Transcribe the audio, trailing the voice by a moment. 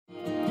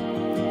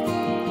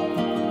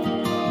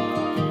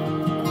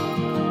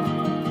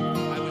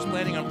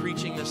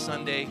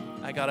Sunday,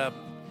 I got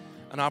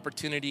an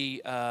opportunity.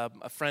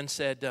 A friend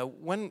said,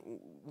 when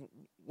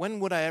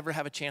would I ever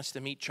have a chance to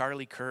meet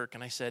Charlie Kirk?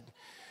 And I said,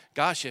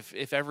 gosh,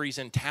 if ever he's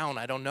in town,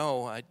 I don't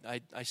know.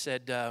 I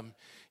said,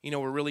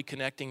 we're really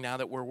connecting now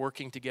that we're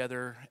working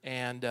together.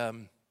 And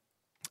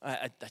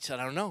I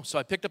said, I don't know. So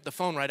I picked up the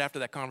phone right after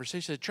that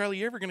conversation. I said, Charlie,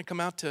 you ever going to come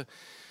out to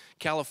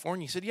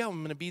California? He said, yeah, I'm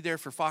going to be there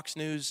for Fox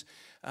News,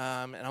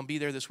 and I'll be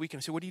there this weekend.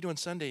 I said, what are you doing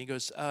Sunday? He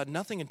goes,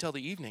 nothing until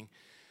the evening.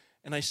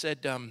 And I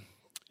said,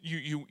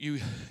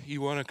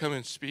 you want to come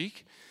and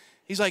speak?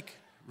 He's like,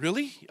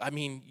 really? I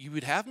mean, you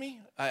would have me?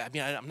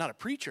 I'm not a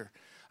preacher.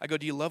 I go,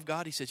 do you love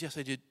God? He says, yes,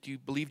 I do. Do you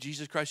believe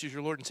Jesus Christ is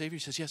your Lord and Savior? He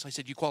says, yes. I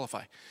said, you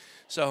qualify.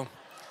 So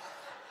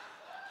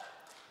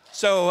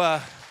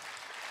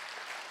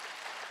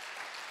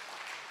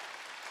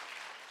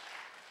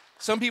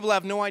some people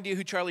have no idea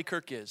who Charlie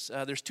Kirk is.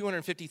 There's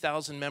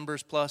 250,000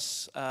 members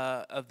plus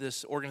of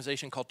this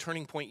organization called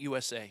Turning Point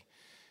USA.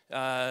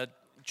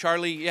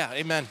 Charlie, yeah,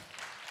 amen.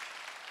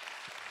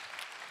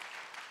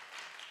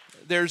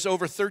 There's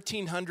over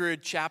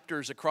 1,300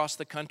 chapters across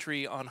the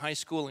country on high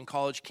school and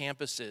college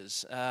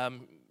campuses.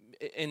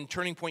 In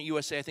Turning Point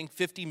USA, I think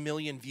 50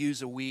 million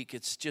views a week.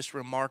 It's just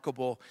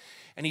remarkable.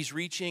 And he's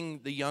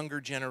reaching the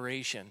younger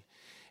generation.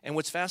 And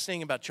what's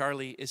fascinating about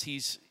Charlie is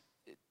he's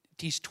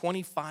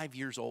 25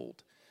 years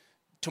old.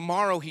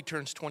 Tomorrow he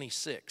turns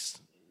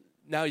 26.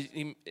 Now,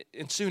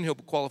 and soon he'll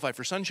qualify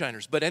for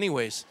Sunshiners. But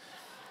anyways,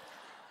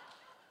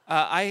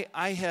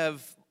 I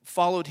have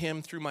followed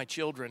him through my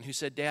children who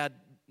said, Dad,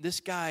 this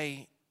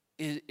guy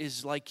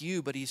is like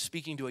you, but he's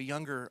speaking to a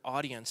younger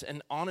audience.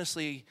 And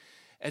honestly,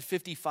 at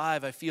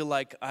 55, I feel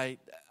like I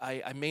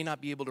may not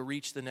be able to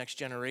reach the next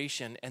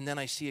generation. And then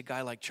I see a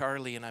guy like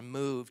Charlie, and I'm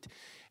moved.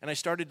 And I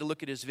started to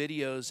look at his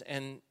videos,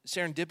 and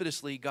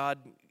serendipitously, God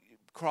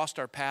crossed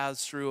our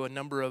paths through a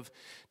number of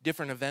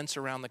different events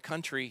around the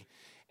country,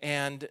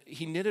 and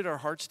he knitted our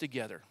hearts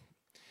together.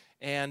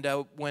 And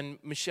when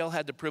Michelle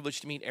had the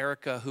privilege to meet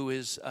Erica, who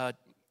is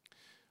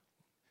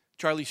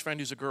Charlie's friend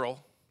who's a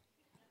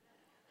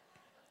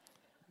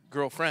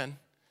girlfriend,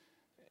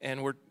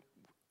 and we're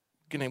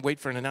going to wait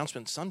for an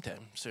announcement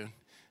sometime soon.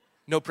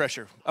 No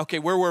pressure. Okay,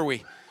 where were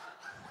we?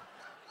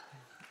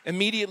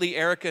 Immediately,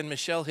 Erica and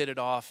Michelle hit it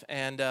off,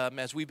 and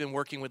as we've been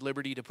working with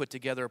Liberty to put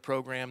together a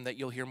program that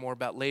you'll hear more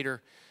about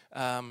later,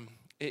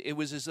 it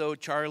was as though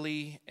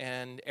Charlie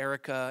and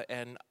Erica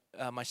and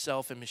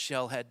myself and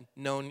Michelle had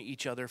known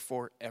each other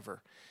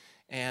forever,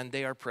 and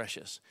they are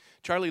precious.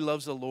 Charlie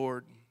loves the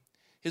Lord.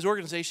 His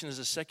organization is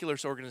a secular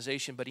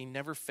organization, but he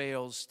never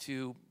fails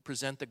to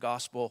present the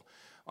gospel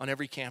on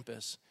every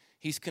campus.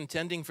 He's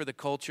contending for the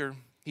culture.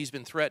 He's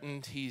been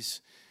threatened.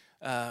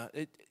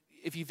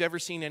 If you've ever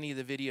seen any of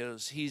the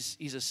videos,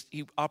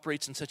 he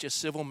operates in such a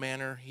civil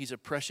manner. He's a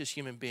precious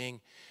human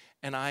being,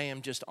 and I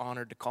am just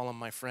honored to call him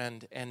my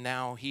friend. And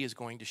now he is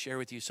going to share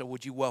with you. So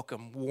would you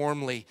welcome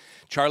warmly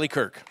Charlie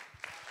Kirk?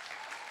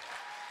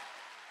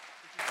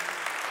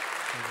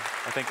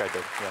 I think I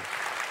did. Yeah.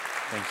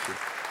 Thank you.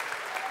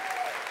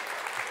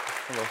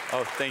 Hello.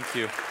 Oh, thank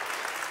you.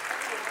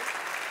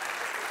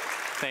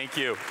 Thank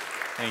you.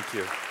 Thank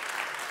you.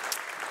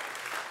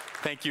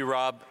 Thank you,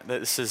 Rob.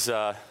 This is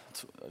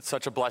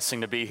such a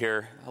blessing to be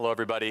here. Hello,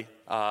 everybody.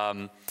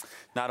 Not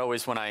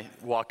always when I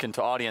walk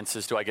into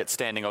audiences do I get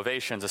standing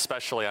ovations,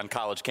 especially on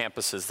college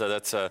campuses.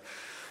 That's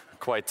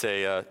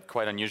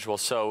quite unusual.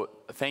 So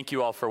thank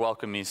you all for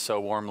welcoming me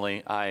so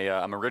warmly.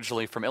 I'm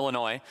originally from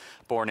Illinois,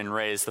 born and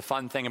raised. The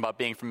fun thing about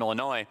being from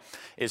Illinois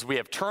is we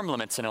have term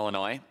limits in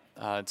Illinois.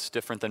 It's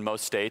different than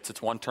most states.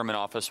 It's 1 term in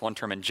office, 1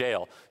 term in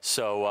jail.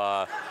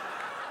 So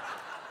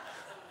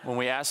when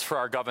we ask for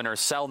our governor's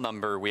cell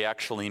number, we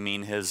actually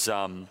mean his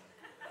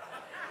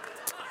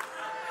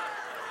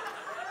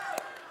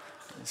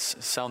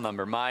cell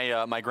number.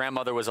 My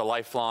grandmother was a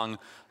lifelong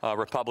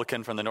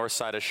Republican from the north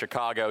side of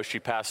Chicago. She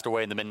passed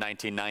away in the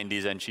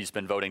mid-1990s, and she's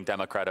been voting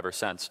Democrat ever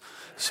since.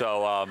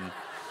 So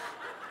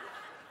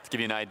to give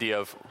you an idea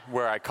of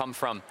where I come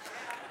from.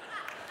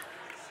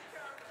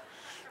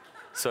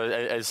 So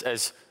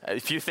as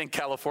if you think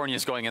California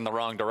is going in the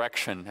wrong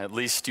direction, at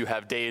least you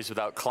have days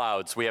without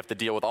clouds. We have to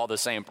deal with all the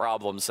same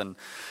problems, and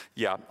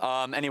yeah.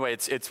 Anyway,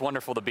 it's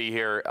wonderful to be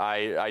here.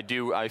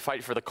 I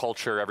fight for the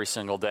culture every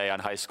single day on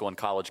high school and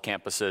college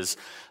campuses.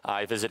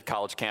 I visit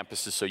college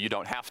campuses so you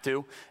don't have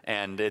to,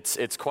 and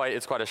it's quite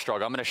a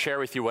struggle. I'm going to share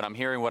with you what I'm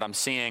hearing, what I'm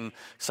seeing,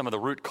 some of the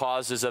root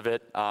causes of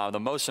it. The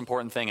most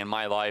important thing in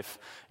my life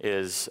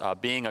is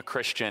being a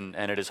Christian,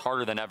 and it is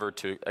harder than ever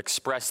to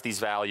express these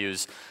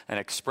values and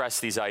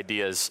express these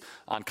ideas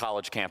on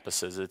college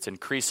campuses. It's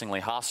increasingly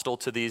hostile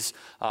to these,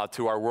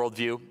 to our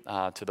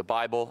worldview, to the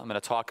Bible. I'm going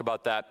to talk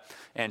about that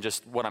and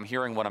just what I'm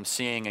hearing, what I'm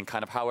seeing, and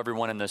kind of how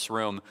everyone in this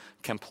room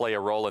can play a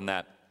role in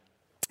that.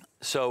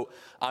 So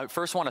I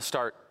first want to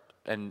start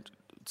and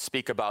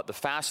speak about the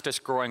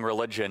fastest growing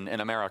religion in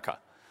America.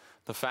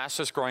 The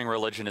fastest growing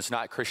religion is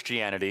not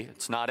Christianity.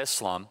 It's not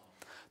Islam.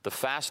 The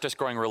fastest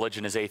growing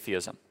religion is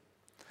atheism.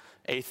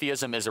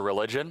 Atheism is a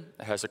religion.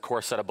 It has a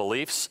core set of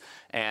beliefs.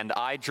 And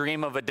I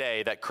dream of a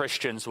day that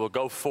Christians will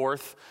go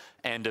forth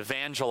and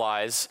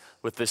evangelize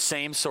with the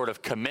same sort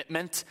of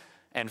commitment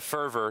and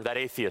fervor that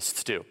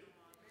atheists do.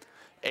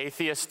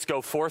 Atheists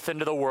go forth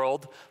into the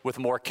world with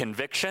more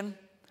conviction,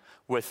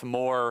 with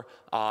more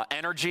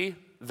energy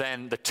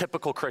than the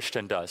typical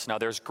Christian does. Now,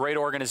 there's great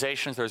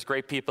organizations, there's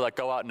great people that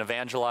go out and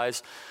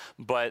evangelize,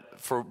 but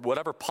for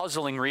whatever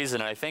puzzling reason,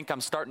 and I think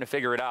I'm starting to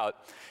figure it out,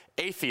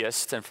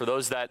 atheists, and for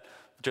those that,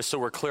 just so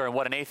we're clear on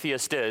what an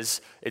atheist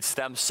is, it's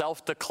them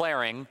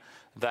self-declaring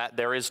that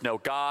there is no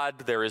God,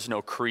 there is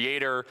no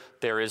creator,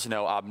 there is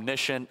no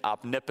omniscient,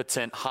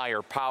 omnipotent,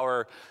 higher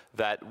power,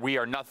 that we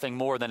are nothing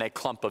more than a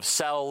clump of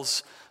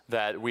cells,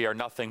 that we are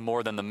nothing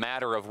more than the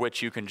matter of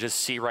which you can just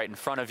see right in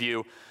front of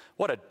you.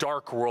 What a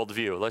dark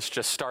worldview. Let's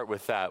just start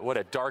with that. What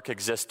a dark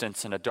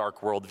existence and a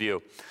dark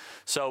worldview.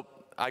 So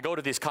I go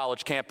to these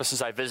college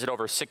campuses. I visit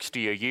over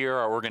 60 a year.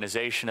 Our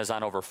organization is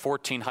on over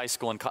 1,400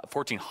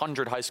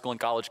 high school and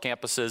college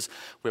campuses.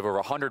 We have over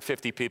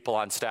 150 people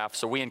on staff,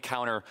 so we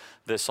encounter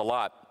this a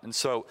lot. And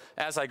so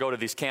as I go to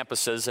these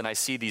campuses and I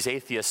see these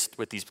atheists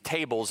with these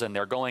tables and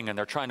they're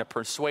trying to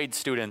persuade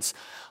students,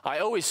 I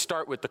always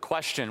start with the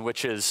question,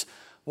 which is,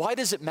 why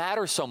does it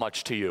matter so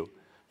much to you?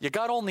 You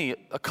got only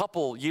a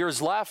couple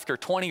years left, or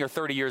 20 or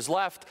 30 years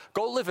left.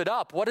 Go live it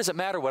up. What does it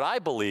matter what I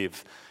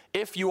believe?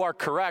 If you are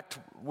correct,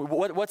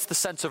 what's the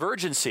sense of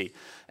urgency?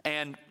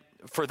 And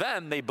for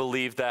them, they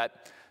believe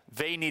that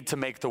they need to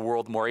make the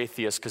world more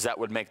atheist because that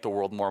would make the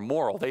world more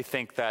moral. They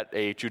think that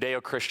a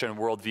Judeo-Christian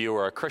worldview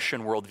or a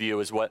Christian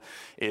worldview is what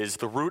is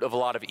the root of a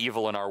lot of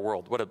evil in our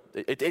world.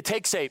 It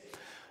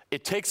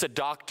takes a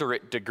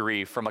doctorate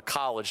degree from a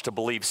college to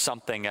believe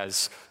something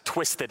as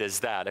twisted as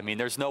that. I mean,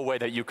 there's no way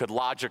that you could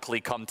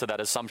logically come to that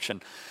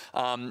assumption.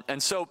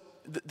 And so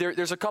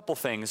there's a couple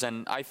things,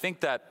 and I think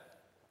that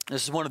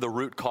this is one of the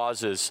root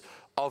causes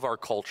of our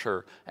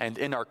culture and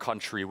in our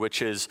country,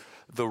 which is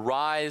the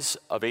rise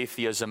of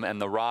atheism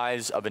and the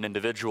rise of an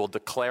individual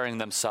declaring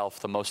themselves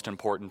the most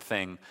important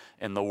thing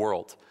in the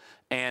world.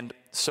 And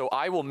so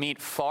I will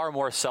meet far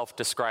more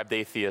self-described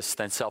atheists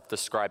than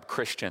self-described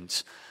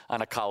Christians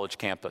on a college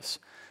campus.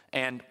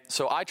 And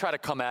so I try to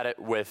come at it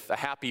with a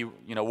happy,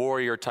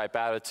 warrior type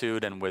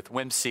attitude and with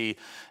whimsy.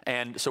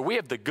 And so we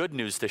have the good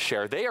news to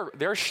share.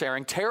 They're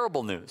sharing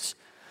terrible news.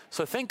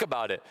 So think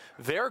about it.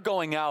 They're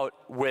going out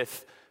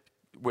with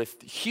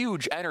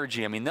huge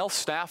energy. I mean, they'll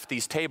staff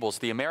these tables.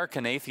 The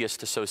American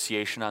Atheist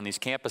Association on these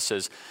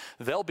campuses,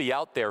 they'll be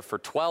out there for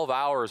 12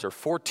 hours or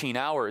 14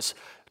 hours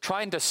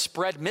trying to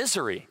spread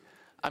misery.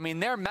 I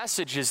mean, their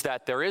message is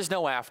that there is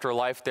no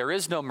afterlife, there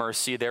is no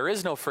mercy, there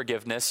is no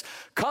forgiveness.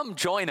 Come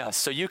join us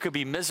so you could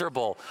be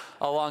miserable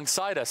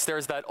alongside us.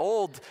 There's that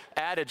old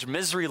adage,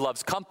 misery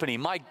loves company.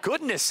 My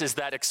goodness, is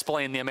that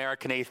explained the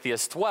American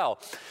atheists well.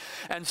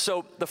 And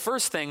so the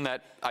first thing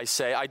that I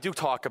say, I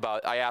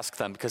ask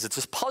them, because it's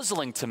just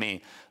puzzling to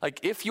me.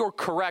 Like, if you're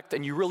correct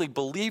and you really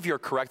believe you're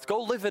correct,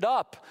 go live it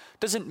up.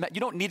 You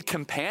don't need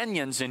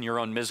companions in your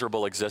own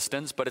miserable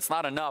existence, but it's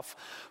not enough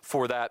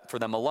for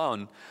them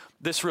alone.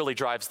 This really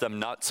drives them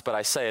nuts, but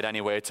I say it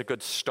anyway. It's a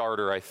good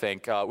starter, I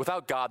think.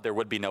 Without God, there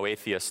would be no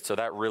atheists, so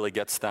that really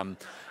gets them,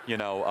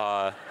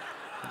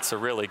 it's a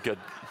really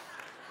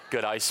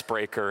good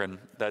icebreaker, and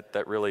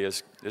that really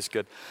is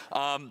good.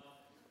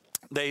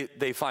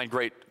 They find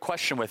great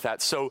question with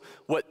that. So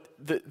what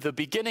the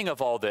beginning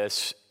of all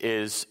this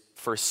is,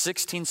 for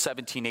 16,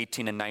 17,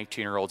 18, and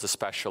 19-year-olds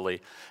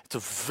especially, it's a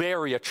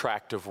very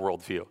attractive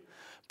worldview,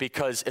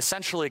 because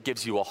essentially it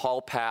gives you a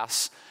hall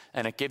pass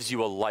and it gives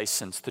you a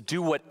license to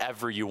do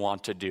whatever you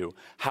want to do,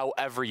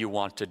 however you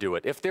want to do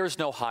it. If there's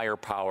no higher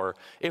power,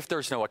 if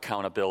there's no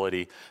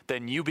accountability,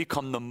 then you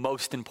become the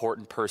most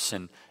important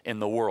person in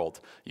the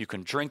world. You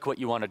can drink what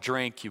you want to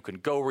drink, you can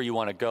go where you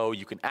want to go,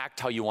 you can act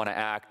how you want to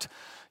act.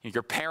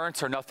 Your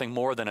parents are nothing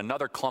more than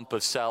another clump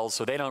of cells,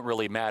 so they don't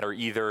really matter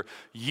either.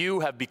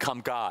 You have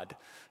become God.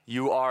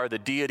 You are the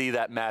deity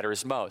that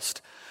matters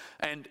most.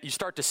 And you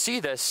start to see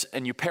this,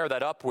 and you pair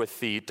that up with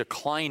the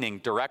declining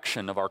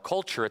direction of our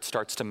culture, it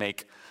starts to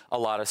make a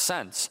lot of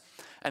sense.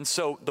 And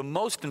so the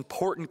most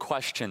important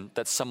question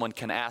that someone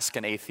can ask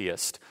an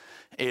atheist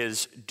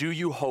is, do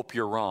you hope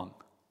you're wrong?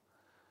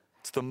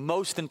 It's the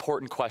most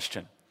important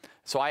question.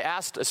 So I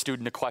asked a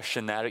student a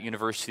question that at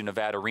University of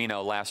Nevada,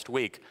 Reno last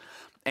week,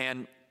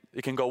 and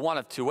it can go one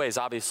of two ways.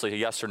 Obviously, a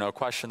yes or no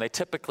question. They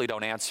typically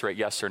don't answer it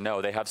yes or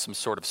no. They have some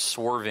sort of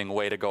swerving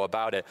way to go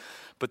about it.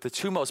 But the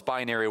two most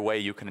binary way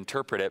you can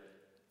interpret it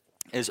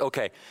is,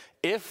 okay,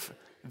 if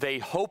they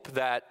hope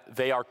that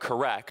they are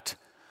correct,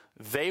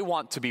 they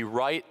want to be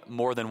right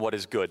more than what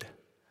is good.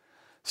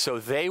 So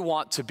they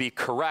want to be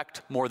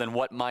correct more than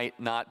what might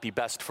not be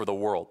best for the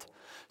world.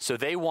 So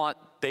they want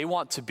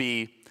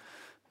to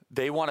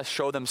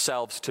show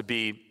themselves to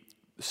be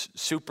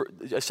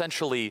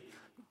essentially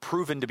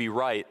proven to be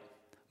right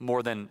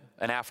more than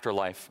an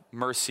afterlife,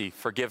 mercy,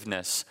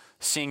 forgiveness,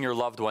 seeing your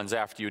loved ones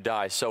after you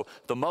die. So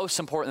the most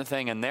important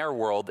thing in their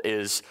world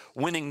is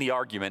winning the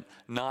argument,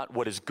 not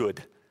what is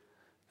good.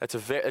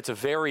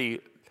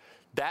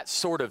 That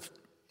sort of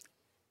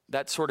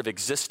that sort of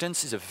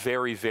existence is a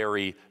very,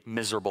 very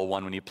miserable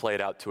one when you play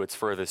it out to its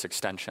furthest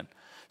extension.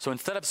 So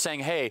instead of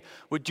saying, hey,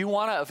 would you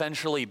want to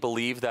eventually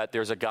believe that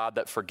there's a God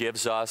that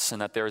forgives us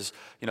and that there's,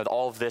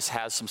 all of this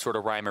has some sort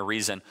of rhyme or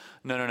reason?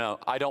 No,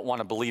 I don't want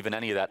to believe in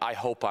any of that. I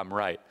hope I'm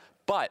right.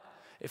 But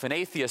if an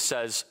atheist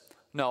says,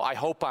 no, I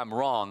hope I'm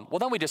wrong, well,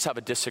 then we just have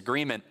a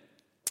disagreement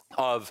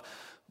of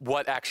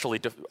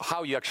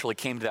how you actually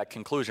came to that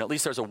conclusion. At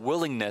least there's a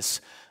willingness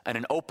and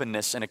an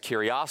openness and a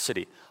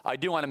curiosity. I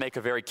do want to make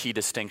a very key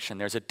distinction.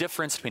 There's a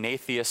difference between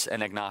atheists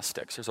and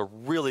agnostics. There's a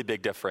really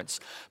big difference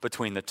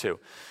between the two.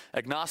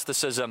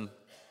 Agnosticism,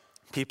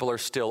 people are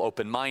still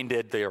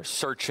open-minded, they are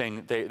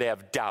searching, they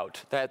have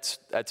doubt. That's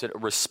a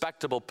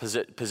respectable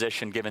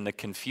position given the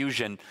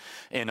confusion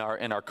in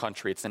our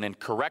country. It's an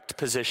incorrect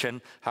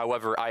position.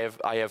 However,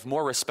 I have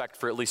more respect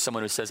for at least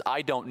someone who says,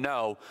 I don't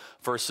know,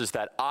 versus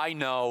that I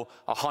know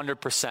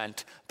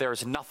 100% there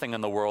is nothing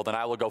in the world, and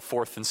I will go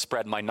forth and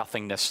spread my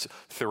nothingness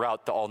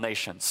throughout all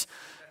nations.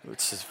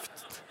 Which is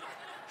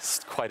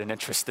it's quite an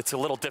interest. It's a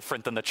little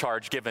different than the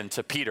charge given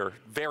to Peter.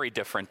 Very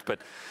different, but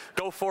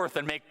go forth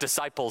and make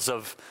disciples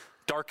of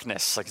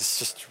darkness. It's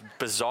just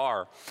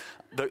bizarre.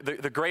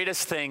 The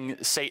greatest thing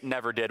Satan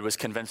ever did was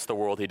convince the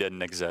world he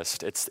didn't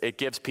exist. It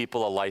gives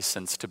people a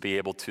license to be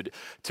able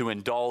to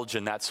indulge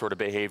in that sort of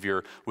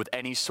behavior with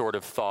any sort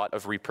of thought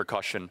of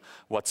repercussion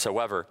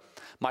whatsoever.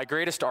 My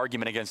greatest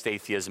argument against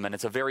atheism, and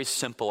it's a very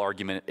simple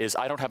argument, is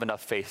I don't have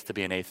enough faith to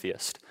be an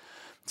atheist.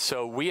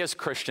 So we as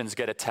Christians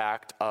get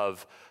attacked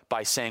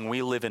by saying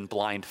we live in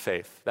blind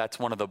faith. That's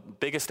one of the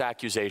biggest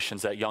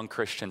accusations that young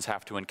Christians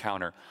have to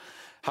encounter.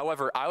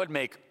 However, I'd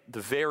make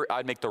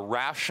the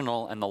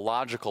rational and the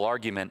logical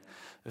argument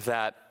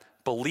that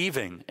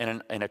believing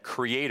in a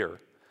creator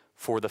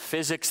for the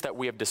physics that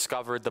we have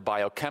discovered, the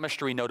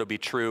biochemistry we know to be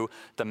true,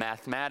 the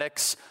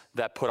mathematics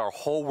that put our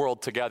whole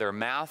world together.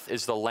 Math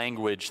is the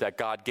language that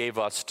God gave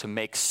us to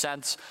make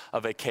sense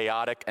of a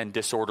chaotic and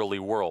disorderly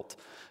world.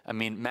 I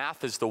mean,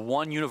 math is the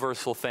one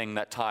universal thing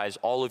that ties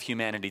all of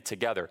humanity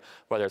together,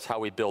 whether it's how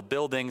we build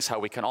buildings, how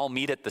we can all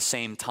meet at the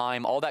same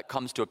time, all that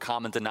comes to a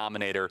common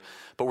denominator,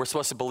 but we're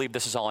supposed to believe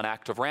this is all an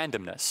act of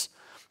randomness.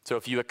 So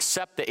if you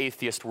accept the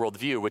atheist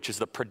worldview, which is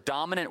the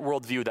predominant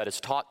worldview that is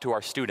taught to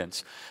our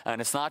students,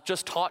 and it's not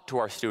just taught to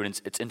our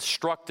students, it's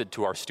instructed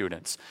to our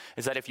students,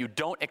 is that if you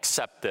don't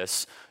accept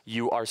this,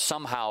 you are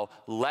somehow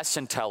less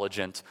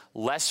intelligent,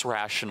 less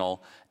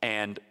rational,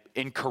 and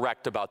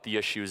incorrect about the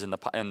issues in the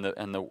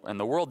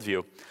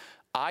worldview.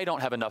 I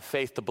don't have enough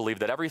faith to believe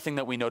that everything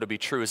that we know to be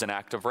true is an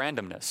act of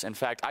randomness. In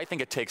fact, I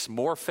think it takes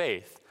more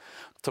faith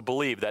to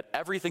believe that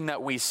everything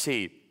that we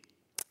see,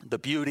 the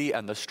beauty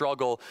and the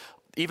struggle,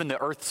 even the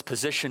earth's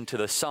position to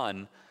the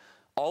sun,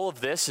 all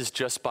of this is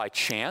just by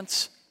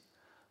chance.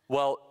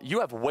 Well, you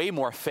have way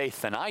more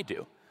faith than I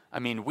do. I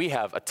mean, we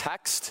have a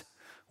text,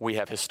 we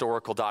have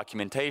historical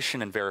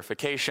documentation and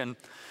verification.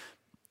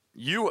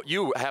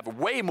 You have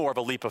way more of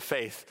a leap of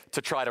faith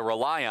to try to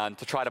rely on,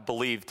 to try to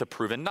believe, to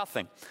prove in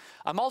nothing.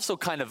 I'm also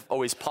kind of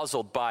always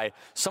puzzled by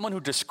someone who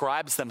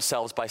describes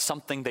themselves by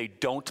something they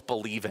don't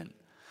believe in.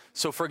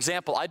 So, for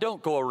example, I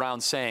don't go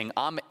around saying,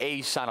 I'm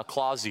a Santa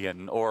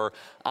Clausian, or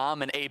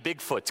I'm an a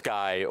Bigfoot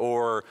guy,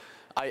 or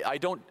I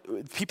don't,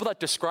 people that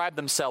describe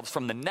themselves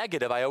from the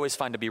negative, I always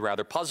find to be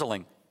rather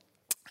puzzling.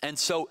 And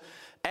so,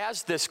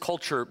 as this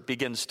culture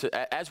begins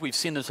to, as we've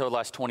seen this over the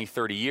last 20,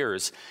 30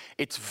 years,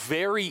 it's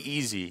very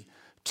easy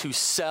to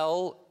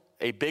sell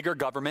a bigger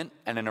government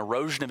and an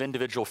erosion of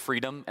individual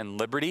freedom and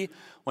liberty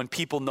when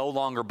people no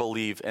longer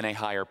believe in a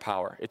higher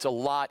power. It's a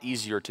lot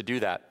easier to do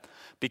that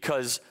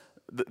because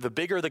the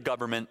bigger the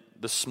government,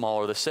 the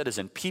smaller the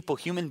citizen.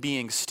 Human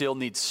beings still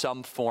need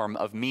some form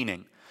of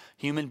meaning.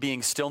 Human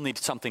beings still need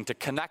something to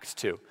connect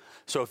to.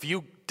 So if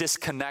you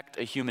disconnect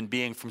a human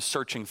being from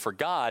searching for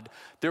God,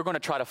 they're going to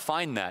try to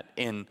find that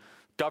in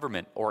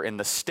government or in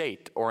the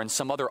state or in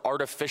some other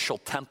artificial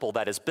temple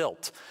that is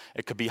built.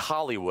 It could be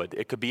Hollywood.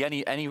 It could be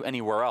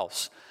anywhere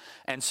else.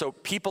 And so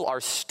people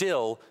are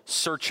still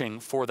searching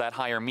for that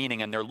higher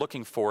meaning, and they're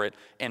looking for it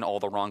in all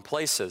the wrong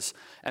places.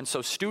 And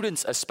so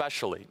students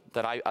especially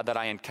that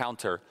I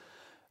encounter,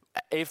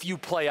 if you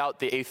play out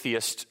the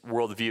atheist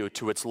worldview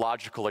to its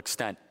logical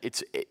extent,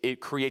 it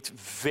creates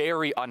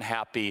very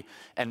unhappy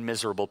and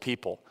miserable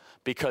people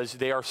because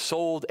they are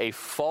sold a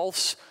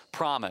false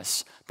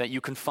promise that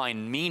you can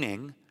find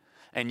meaning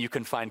and you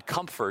can find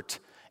comfort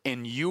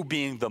in you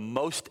being the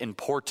most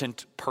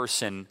important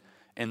person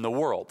in the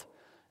world.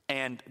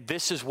 And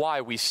this is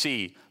why we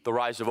see the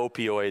rise of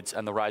opioids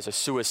and the rise of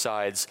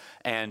suicides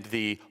and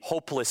the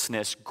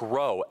hopelessness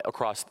grow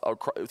across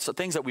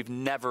things that we've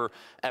never,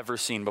 ever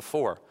seen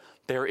before.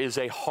 There is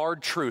a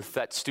hard truth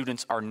that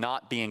students are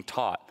not being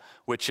taught,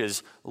 which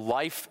is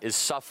life is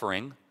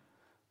suffering.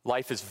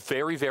 Life is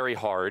very, very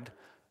hard.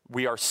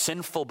 We are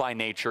sinful by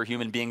nature.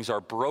 Human beings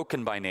are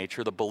broken by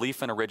nature, the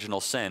belief in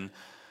original sin.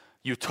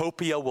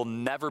 Utopia will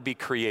never be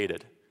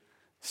created.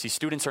 See,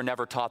 students are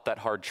never taught that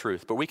hard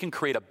truth, but we can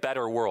create a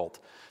better world.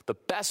 The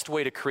best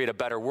way to create a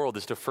better world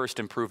is to first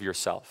improve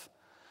yourself.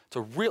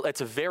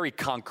 It's a very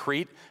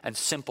concrete and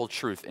simple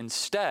truth.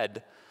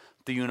 Instead,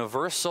 The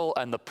universal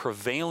and the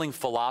prevailing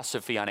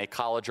philosophy on a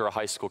college or a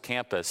high school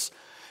campus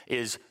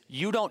is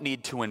you don't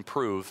need to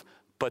improve,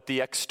 but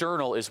the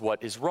external is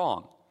what is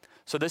wrong.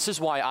 So this is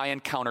why I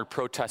encounter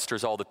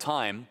protesters all the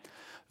time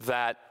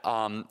that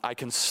I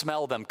can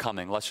smell them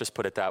coming, let's just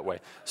put it that way.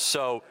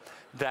 So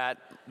that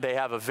they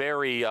have a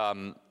very,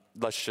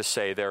 let's just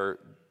say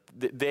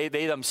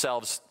they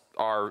themselves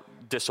are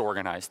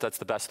disorganized. That's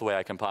the best way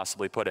I can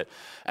possibly put it.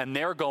 And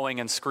they're going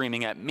and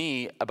screaming at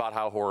me about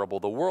how horrible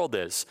the world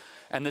is.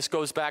 And this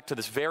goes back to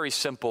this very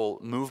simple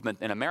movement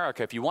in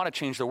America. If you want to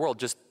change the world,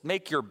 just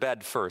make your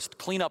bed first.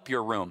 Clean up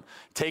your room.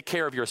 Take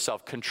care of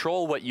yourself.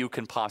 Control what you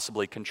can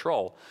possibly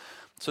control.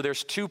 So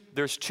there's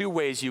two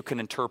ways you can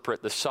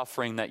interpret the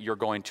suffering that you're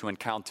going to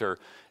encounter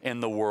in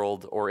the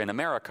world or in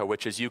America,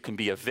 which is you can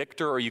be a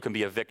victor or you can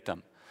be a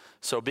victim.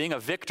 So being a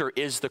victor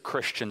is the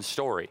Christian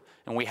story,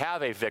 and we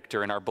have a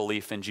victor in our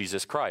belief in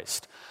Jesus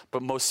Christ.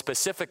 But most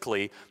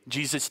specifically,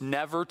 Jesus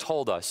never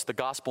told us, the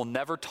gospel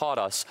never taught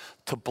us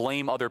to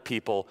blame other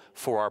people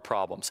for our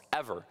problems,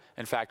 ever.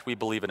 In fact, we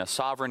believe in a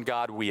sovereign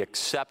God. We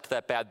accept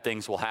that bad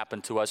things will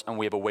happen to us, and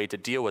we have a way to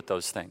deal with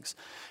those things.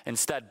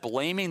 Instead,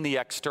 blaming the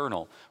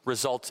external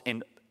results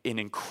in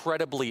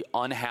incredibly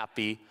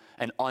unhappy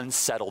and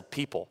unsettled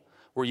people,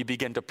 where you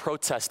begin to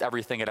protest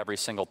everything at every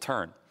single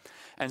turn.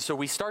 And so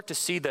we start to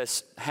see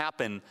this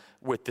happen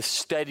with the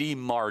steady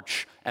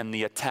march and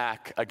the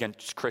attack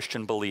against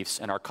Christian beliefs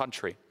in our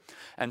country.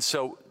 And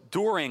so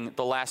during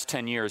the last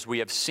 10 years, we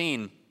have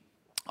seen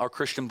our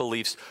Christian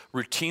beliefs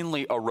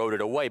routinely eroded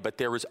away, but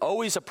there was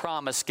always a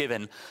promise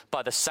given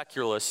by the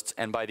secularists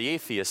and by the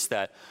atheists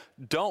that,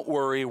 don't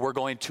worry, we're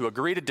going to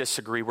agree to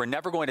disagree. We're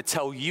never going to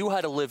tell you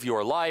how to live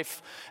your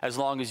life as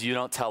long as you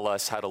don't tell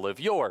us how to live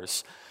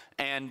yours.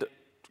 And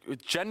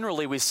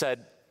generally we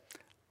said,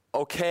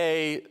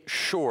 okay,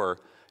 sure.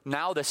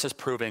 Now this is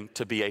proving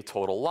to be a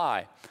total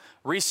lie.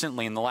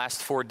 Recently, in the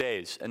last 4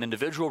 days, an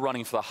individual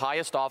running for the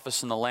highest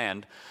office in the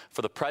land,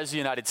 for the President of the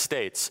United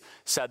States,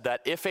 said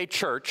that if a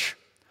church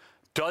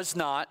does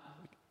not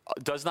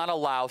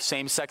allow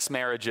same-sex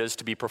marriages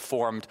to be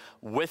performed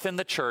within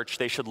the church,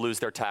 they should lose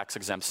their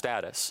tax-exempt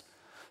status.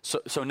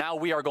 So now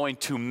we are going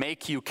to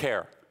make you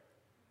care.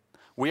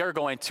 We are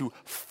going to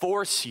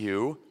force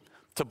you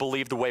to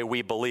believe the way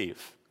we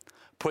believe.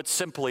 Put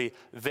simply,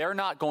 they're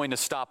not going to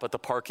stop at the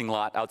parking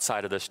lot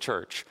outside of this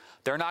church.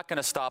 They're not going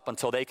to stop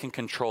until they can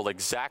control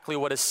exactly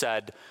what is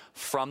said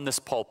from this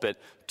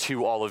pulpit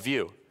to all of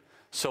you.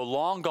 So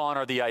long gone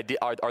are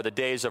the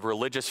days of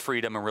religious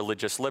freedom and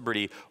religious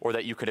liberty, or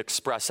that you could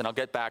express. And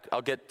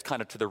I'll get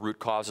kind of to the root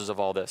causes of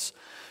all this.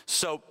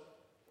 So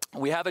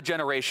we have a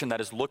generation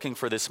that is looking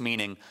for this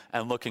meaning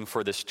and looking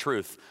for this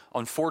truth.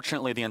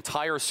 Unfortunately, the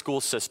entire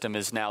school system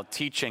is now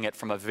teaching it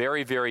from a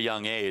very, very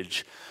young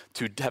age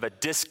to have a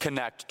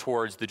disconnect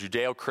towards the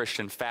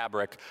Judeo-Christian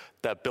fabric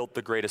that built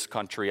the greatest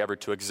country ever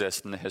to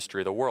exist in the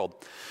history of the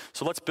world.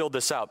 So let's build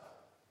this out.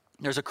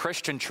 There's a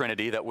Christian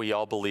Trinity that we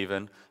all believe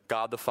in: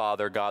 God the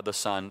Father, God the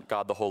Son,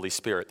 God the Holy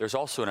Spirit. There's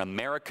also an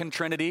American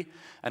Trinity,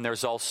 and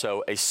there's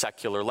also a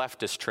secular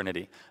leftist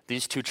Trinity.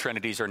 These two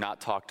Trinities are not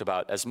talked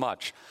about as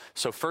much.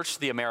 So first,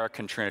 the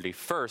American Trinity.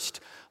 First,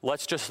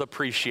 let's just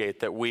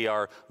appreciate that we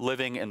are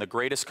living in the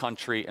greatest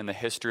country in the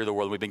history of the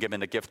world. We've been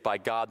given a gift by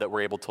God that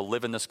we're able to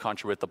live in this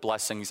country with the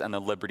blessings and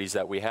the liberties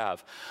that we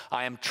have.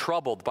 I am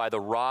troubled by the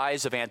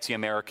rise of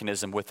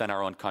anti-Americanism within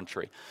our own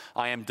country.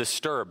 I am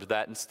disturbed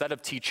that instead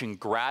of teaching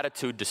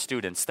gratitude to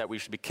students, that we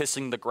should be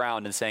kissing the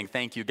ground and saying,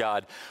 thank you,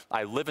 God,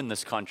 I live in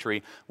this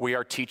country, we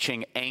are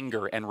teaching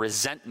anger and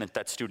resentment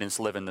that students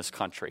live in this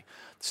country.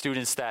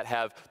 Students that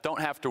don't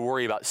have to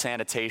worry about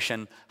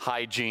sanitation,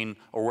 hygiene,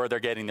 or where they're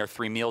getting their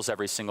 3 meals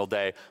every single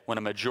day. When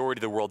a majority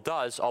of the world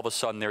does, all of a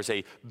sudden there's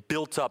a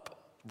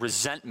built-up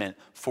resentment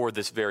for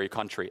this very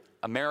country.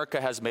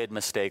 America has made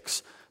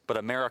mistakes, but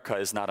America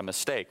is not a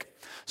mistake.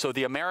 So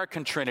the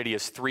American Trinity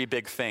is 3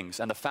 big things,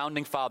 and the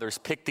Founding Fathers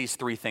picked these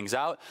 3 things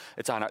out.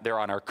 They're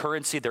on our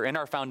currency, they're in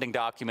our founding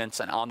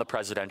documents, and on the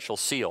presidential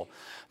seal.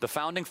 The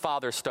Founding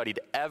Fathers studied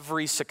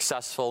every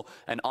successful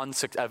and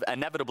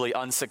inevitably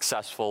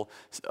unsuccessful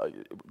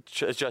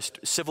just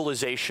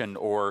civilization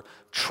or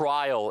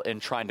trial in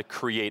trying to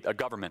create a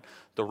government.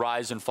 The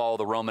rise and fall of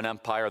the Roman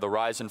Empire, the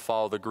rise and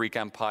fall of the Greek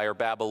Empire,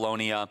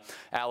 Babylonia,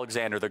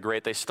 Alexander the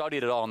Great. They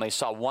studied it all, and they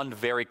saw one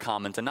very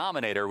common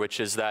denominator, which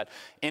is that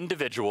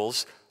individuals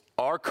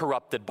are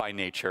corrupted by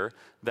nature,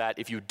 that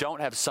if you don't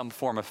have some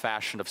form of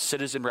fashion of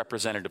citizen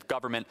representative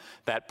government,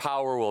 that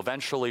power will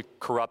eventually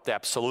corrupt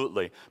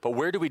absolutely. But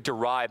where do we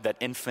derive that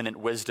infinite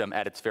wisdom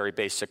at its very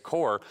basic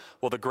core?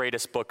 Well, the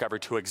greatest book ever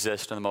to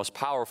exist and the most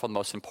powerful, the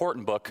most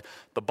important book,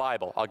 the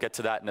Bible. I'll get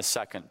to that in a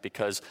second,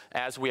 because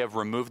as we have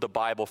removed the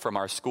Bible from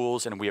our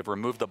schools and we have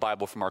removed the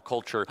Bible from our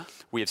culture,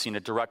 we have seen a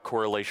direct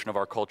correlation of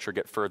our culture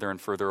get further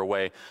and further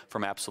away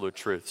from absolute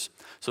truths.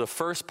 So the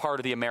first part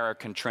of the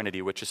American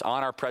Trinity, which is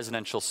on our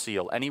presidential seal,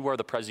 seal. Anywhere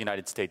the President of the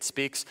United States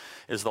speaks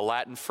is the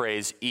Latin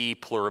phrase e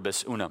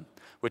pluribus unum,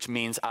 which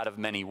means out of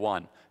many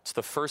one. It's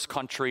the first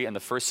country and the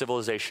first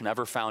civilization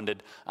ever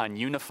founded on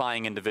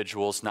unifying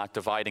individuals, not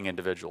dividing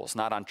individuals,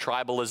 not on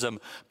tribalism,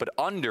 but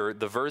under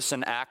the verse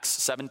in Acts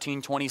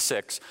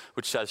 17:26,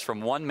 which says,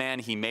 "From one man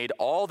he made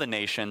all the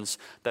nations,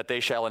 that they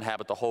shall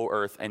inhabit the whole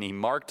earth, and he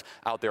marked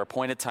out their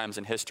appointed times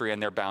in history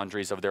and their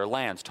boundaries of their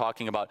lands,"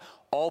 talking about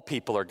all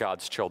people are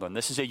God's children.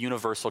 This is a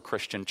universal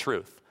Christian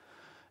truth.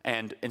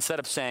 And instead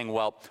of saying,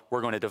 well, we're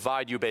going to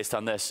divide you based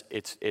on this,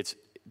 it's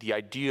the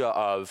idea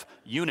of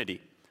unity,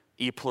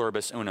 e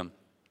pluribus unum.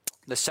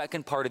 The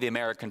second part of the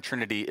American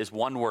Trinity is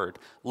one word,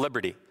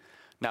 liberty.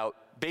 Now,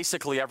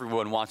 basically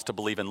everyone wants to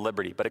believe in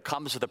liberty, but it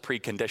comes with a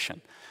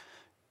precondition.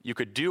 You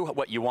could do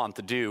what you want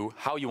to do,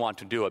 how you want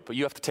to do it, but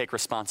you have to take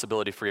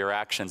responsibility for your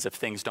actions if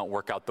things don't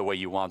work out the way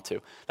you want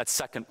to. That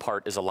second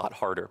part is a lot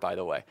harder, by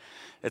the way.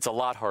 It's a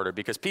lot harder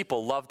because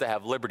people love to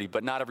have liberty,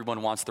 but not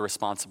everyone wants the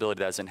responsibility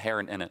that's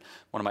inherent in it.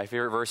 One of my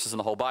favorite verses in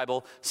the whole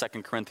Bible,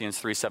 2 Corinthians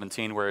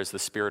 3:17, where is the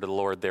Spirit of the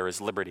Lord, there is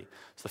liberty.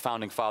 So the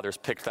founding fathers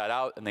picked that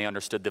out, and they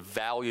understood the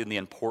value and the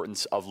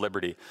importance of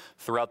liberty.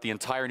 Throughout the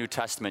entire New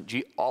Testament,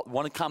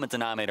 one common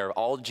denominator of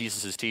all of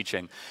Jesus'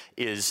 teaching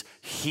is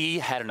he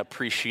had an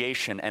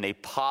appreciation and a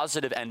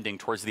positive ending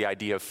towards the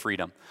idea of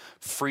freedom.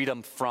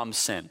 Freedom from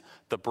sin,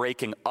 the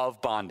breaking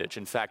of bondage.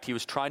 In fact, he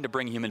was trying to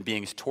bring human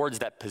beings towards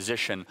that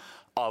position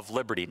of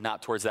liberty,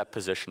 not towards that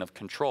position of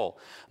control.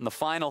 And the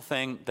final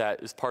thing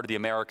that is part of the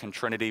American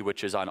Trinity,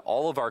 which is on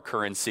all of our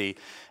currency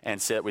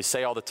and that we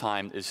say all the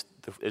time, is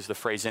the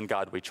phrase, "In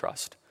God we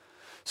trust."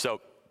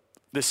 So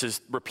this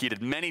is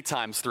repeated many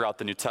times throughout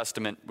the New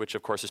Testament, which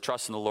of course is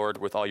trust in the Lord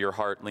with all your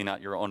heart, lean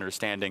not your own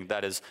understanding.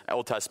 That is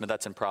Old Testament,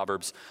 that's in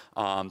Proverbs,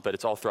 but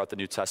it's all throughout the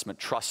New Testament,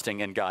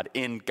 trusting in God.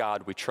 In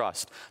God we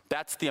trust.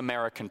 That's the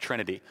American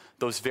Trinity.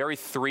 Those very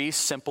three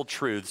simple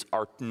truths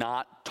are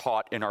not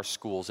taught in our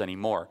schools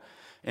anymore.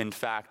 In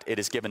fact, it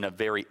is given a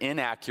very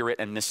inaccurate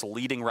and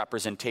misleading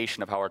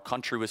representation of how our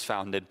country was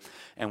founded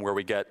and where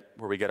we get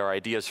our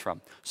ideas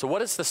from. So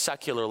what is the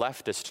secular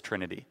leftist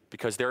Trinity?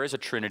 Because there is a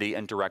Trinity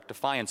in direct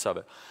defiance of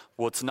it.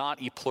 Well, it's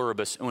not e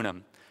pluribus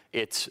unum.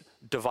 It's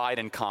divide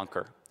and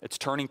conquer. It's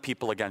turning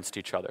people against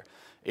each other.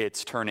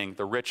 It's turning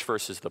the rich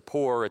versus the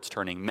poor. It's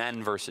turning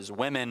men versus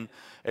women.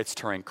 It's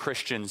turning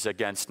Christians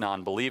against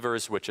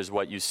non-believers, which is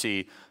what you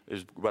see,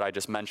 is what I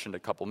just mentioned a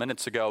couple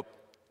minutes ago.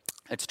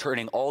 It's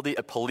turning all the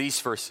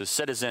police versus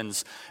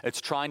citizens. It's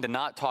trying to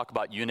not talk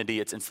about unity.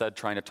 It's instead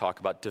trying to talk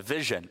about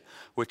division,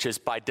 which is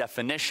by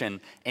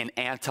definition an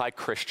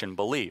anti-Christian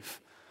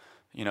belief.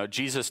 You know,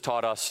 Jesus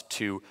taught us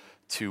to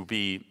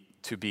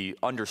be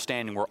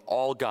understanding we're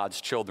all God's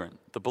children.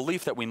 The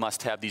belief that we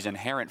must have these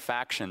inherent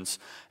factions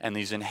and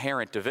these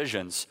inherent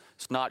divisions,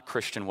 it's not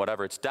Christian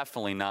whatever. It's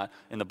definitely not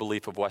in the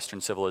belief of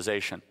Western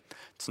civilization.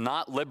 It's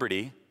not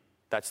liberty.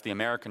 That's the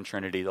American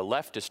Trinity. The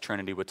leftist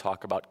Trinity would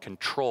talk about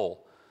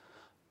control.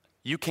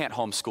 You can't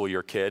homeschool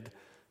your kid.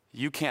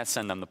 You can't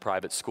send them to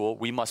private school.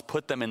 We must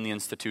put them in the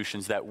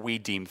institutions that we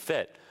deem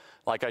fit.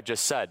 Like I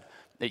just said,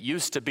 it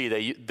used to be,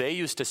 they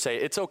used to say,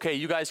 it's okay,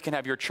 you guys can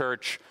have your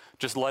church,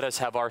 just let us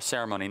have our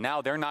ceremony.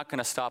 Now they're not going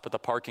to stop at the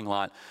parking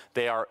lot.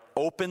 They are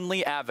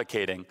openly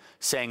advocating,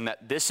 saying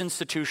that this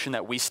institution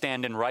that we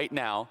stand in right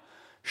now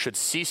should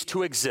cease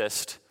to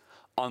exist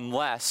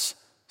unless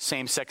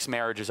same-sex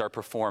marriages are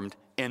performed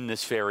in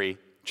this very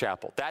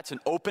chapel. That's an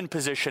open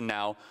position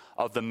now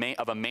of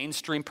a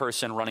mainstream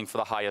person running for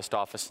the highest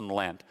office in the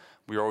land.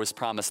 We were always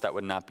promised that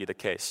would not be the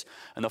case.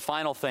 And the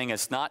final thing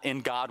is not in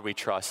God we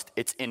trust,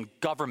 it's in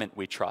government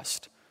we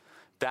trust.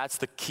 That's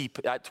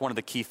one of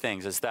the key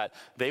things, is that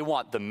they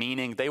want the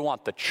meaning, they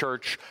want the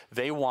church,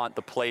 they want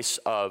the place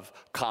of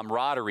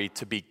camaraderie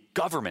to be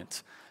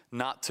government,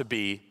 not to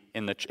be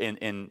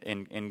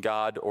in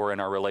God or in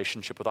our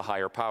relationship with a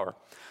higher power.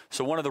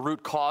 So one of the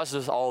root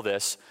causes of all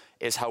this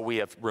is how we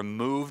have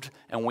removed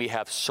and we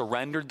have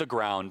surrendered the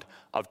ground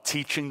of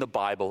teaching the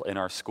Bible in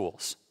our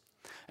schools.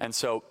 And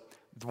so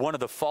one of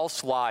the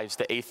false lies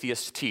that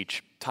atheists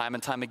teach time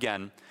and time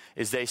again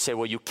is they say,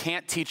 well, you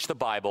can't teach the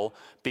Bible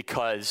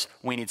because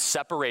we need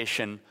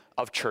separation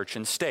of church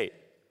and state.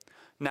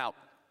 Now,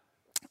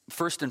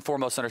 first and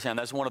foremost, understand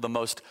that's one of the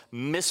most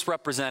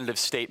misrepresentative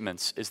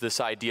statements, is this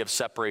idea of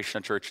separation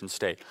of church and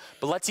state.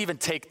 But let's even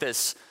take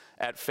this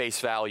at face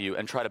value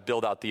and try to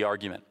build out the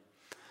argument.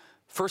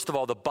 First of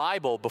all, the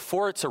Bible,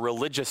 before it's a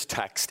religious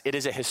text, it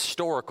is a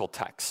historical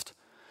text.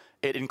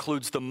 It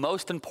includes the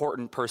most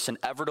important person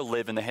ever to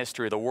live in the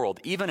history of the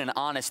world. Even an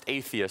honest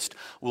atheist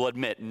will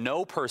admit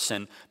no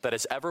person that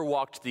has ever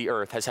walked the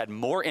earth has had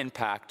more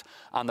impact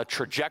on the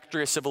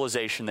trajectory of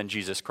civilization than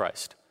Jesus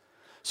Christ.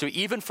 So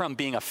even from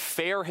being a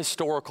fair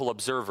historical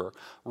observer,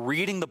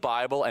 reading the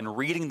Bible and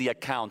reading the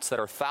accounts that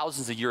are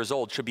thousands of years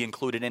old should be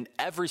included in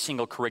every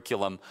single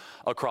curriculum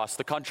across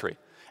the country.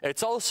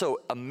 It's also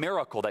a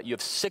miracle that you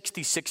have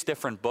 66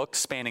 different books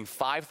spanning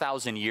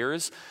 5,000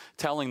 years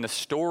telling the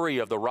story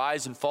of the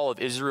rise and fall of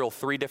Israel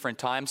 3 different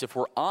times. If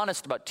we're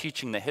honest about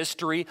teaching the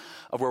history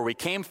of where we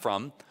came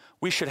from,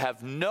 we should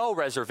have no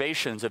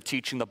reservations of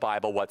teaching the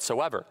Bible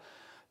whatsoever.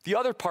 The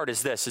other part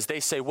is this, is they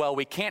say, well,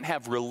 we can't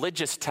have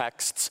religious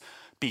texts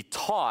be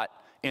taught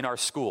in our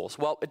schools.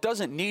 Well, it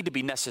doesn't need to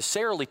be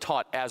necessarily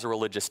taught as a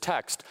religious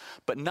text,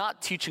 but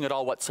not teaching it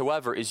all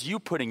whatsoever is you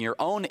putting your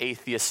own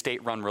atheist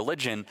state-run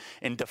religion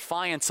in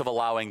defiance of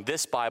allowing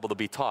this Bible to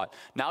be taught.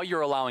 Now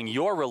you're allowing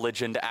your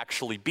religion to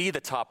actually be the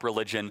top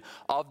religion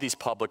of these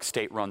public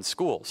state-run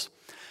schools.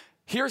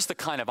 Here's the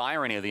kind of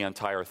irony of the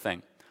entire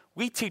thing.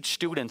 We teach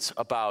students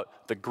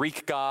about the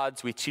Greek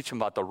gods. We teach them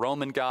about the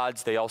Roman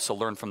gods. They also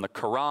learn from the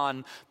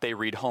Quran. They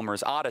read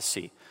Homer's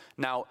Odyssey.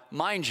 Now,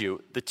 mind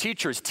you, the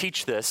teachers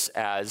teach this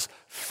as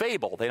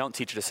fable. They don't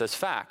teach this as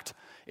fact.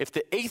 If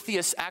the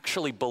atheists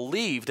actually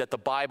believed that the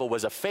Bible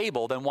was a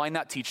fable, then why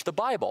not teach the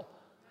Bible?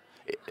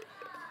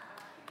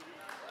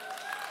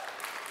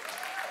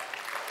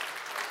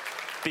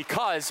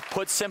 Because,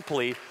 put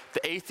simply,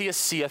 the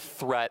atheists see a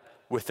threat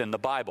within the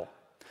Bible.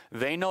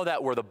 They know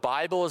that where the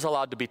Bible is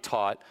allowed to be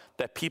taught,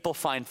 that people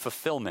find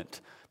fulfillment,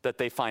 that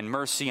they find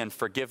mercy and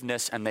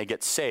forgiveness, and they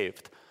get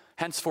saved.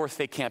 Henceforth,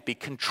 they can't be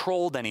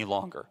controlled any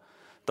longer.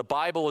 The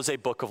Bible is a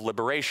book of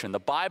liberation. The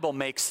Bible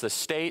makes the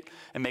state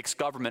and makes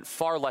government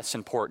far less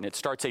important. It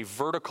starts a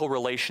vertical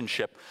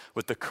relationship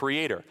with the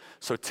Creator.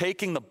 So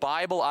taking the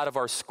Bible out of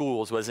our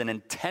schools was an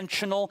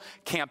intentional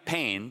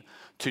campaign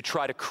to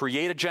try to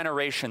create a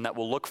generation that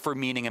will look for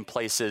meaning in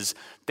places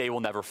they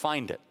will never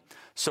find it.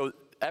 So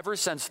ever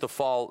since the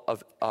fall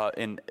of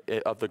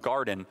the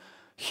garden,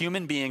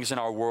 human beings in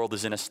our world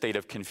is in a state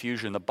of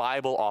confusion. The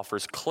Bible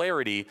offers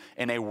clarity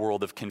in a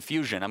world of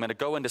confusion. I'm going to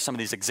go into some of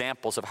these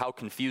examples of how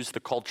confused the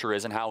culture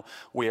is and how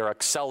we are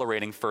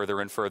accelerating further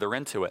and further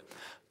into it.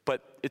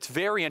 But it's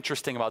very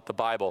interesting about the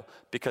Bible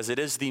because it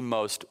is the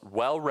most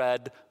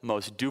well-read,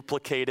 most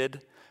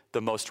duplicated,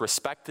 the most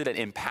respected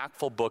and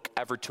impactful book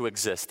ever to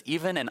exist.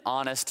 Even an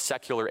honest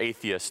secular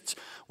atheists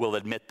will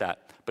admit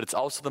that. But it's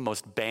also the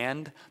most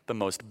banned, the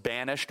most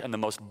banished, and the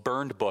most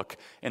burned book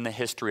in the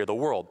history of the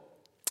world.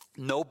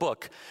 No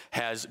book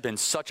has been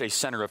such a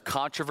center of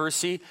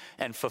controversy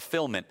and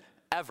fulfillment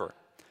ever.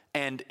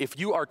 And if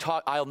you are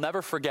taught, I'll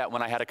never forget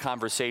when I had a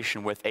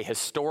conversation with a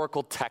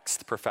historical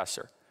text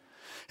professor.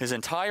 His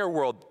entire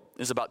world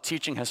is about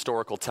teaching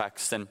historical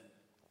texts, and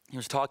he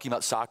was talking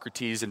about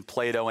Socrates and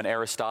Plato and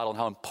Aristotle and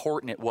how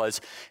important it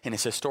was in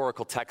his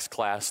historical text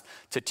class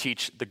to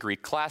teach the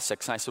Greek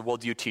classics. And I said, well,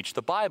 do you teach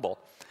the Bible?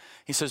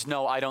 He says,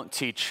 no, I don't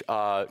teach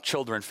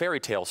children fairy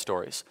tale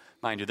stories.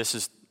 Mind you, this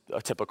is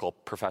a typical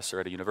professor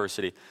at a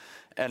university.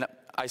 And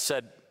I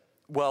said,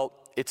 well,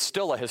 it's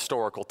still a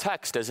historical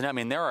text, isn't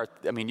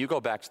it? You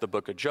go back to the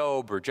book of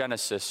Job or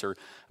Genesis,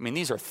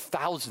 these are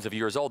thousands of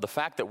years old. The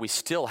fact that we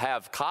still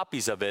have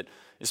copies of it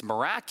is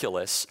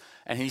miraculous.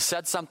 And he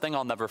said something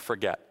I'll never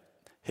forget.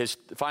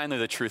 Finally,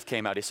 the truth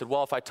came out. He said,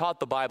 well, if I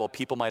taught the Bible,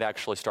 people might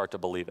actually start to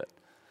believe it.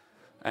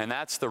 And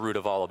that's the root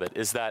of all of it,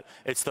 is that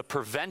it's the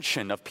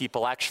prevention of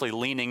people actually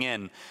leaning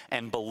in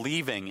and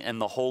believing in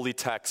the holy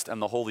text and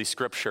the holy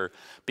scripture,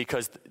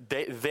 because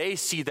they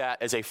see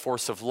that as a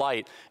force of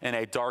light in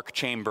a dark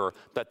chamber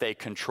that they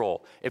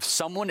control. If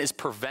someone is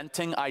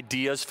preventing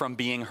ideas from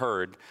being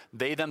heard,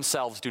 they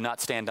themselves do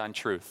not stand on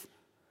truth.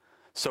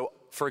 So,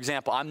 for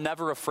example, I'm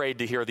never afraid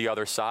to hear the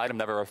other side. I'm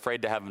never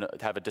afraid to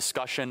have a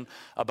discussion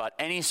about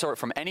any sort,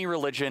 from any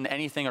religion,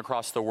 anything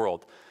across the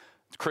world.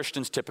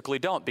 Christians typically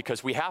don't,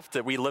 because we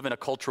live in a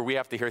culture where we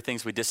have to hear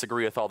things we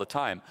disagree with all the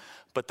time.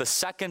 But the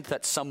second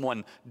that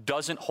someone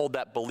doesn't hold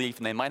that belief,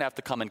 and they might have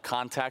to come in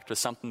contact with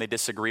something they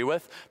disagree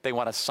with, they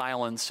want to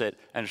silence it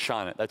and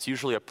shun it. That's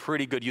usually a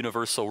pretty good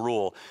universal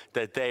rule,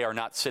 that they are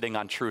not sitting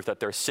on truth, that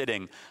they're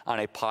sitting on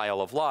a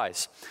pile of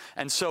lies.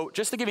 And so,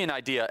 just to give you an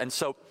idea,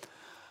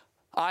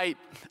 I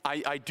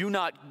do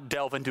not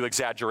delve into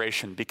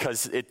exaggeration,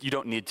 because you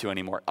don't need to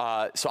anymore.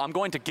 So I'm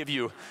going to give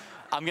you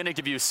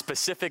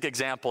specific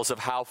examples of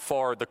how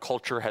far the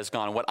culture has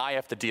gone, what I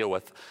have to deal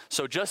with.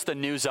 So just a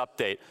news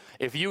update.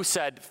 If you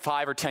said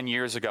 5 or 10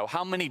 years ago,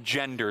 how many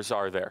genders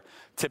are there?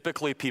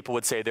 Typically, people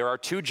would say there are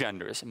 2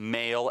 genders,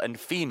 male and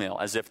female,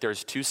 as if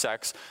there's 2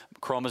 sex,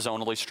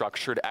 chromosomally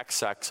structured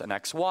XX and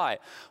XY.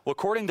 Well,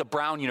 according to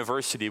Brown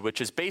University, which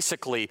is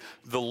basically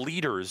the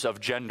leaders of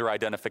gender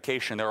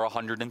identification, there are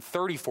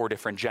 134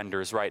 different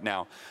genders right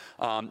now.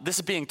 This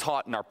is being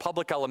taught in our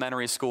public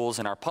elementary schools,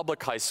 in our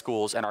public high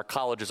schools, and our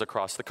colleges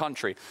across the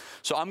country.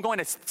 So I'm going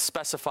to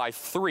specify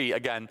 3.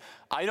 Again,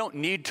 I don't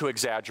need to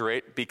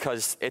exaggerate,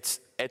 because it's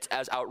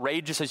as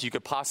outrageous as you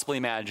could possibly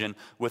imagine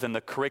within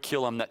the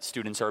curriculum that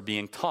students are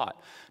being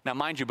taught. Now,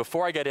 mind you,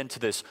 before I get into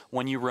this,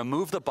 when you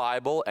remove the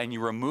Bible and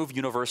you remove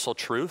universal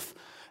truth,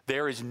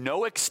 there is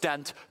no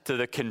extent to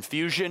the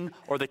confusion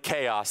or the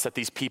chaos that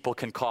these people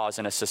can cause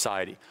in a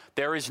society.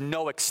 There is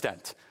no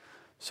extent.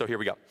 So here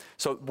we go.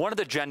 So one of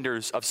the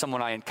genders of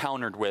someone I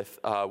encountered with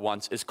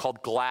once is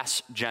called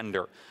glass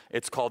gender.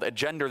 It's called a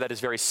gender that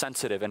is very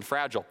sensitive and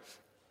fragile.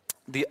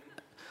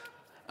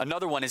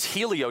 Another one is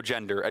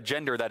heliogender, a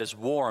gender that is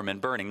warm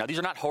and burning. Now, these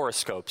are not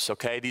horoscopes,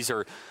 okay?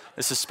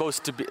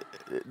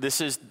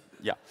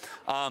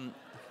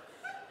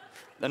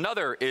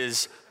 Another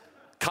is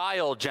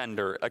Kyle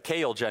gender,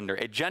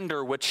 a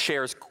gender which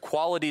shares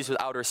qualities with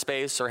outer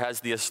space or has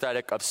the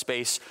aesthetic of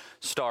space,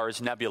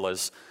 stars,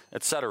 nebulas,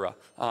 etc.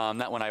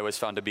 That one I always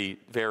found to be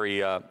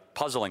very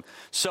puzzling.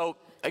 So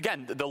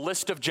again, the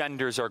list of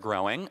genders are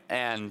growing,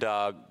 and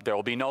there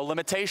will be no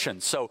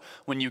limitations. So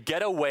when you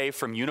get away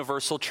from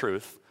universal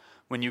truth,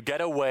 when you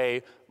get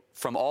away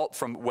from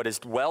what is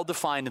well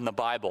defined in the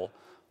Bible,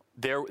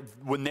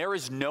 when there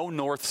is no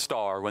North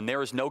Star, when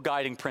there is no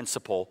guiding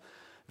principle,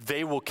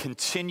 they will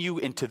continue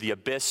into the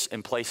abyss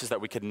in places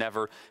that we could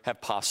never have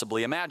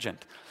possibly imagined.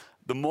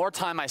 The more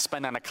time I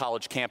spend on a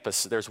college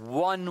campus, there's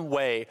one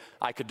way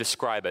I could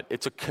describe it.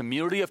 It's a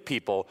community of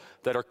people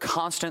that are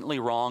constantly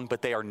wrong,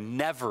 but they are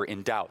never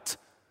in doubt.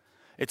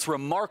 It's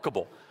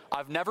remarkable.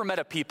 I've never met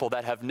a people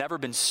that have never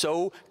been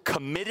so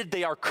committed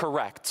they are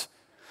correct,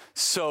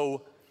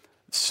 so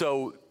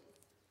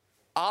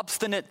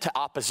obstinate to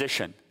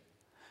opposition,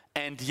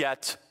 and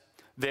yet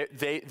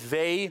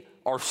they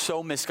are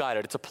so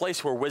misguided. It's a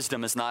place where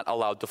wisdom is not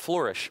allowed to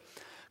flourish.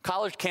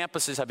 College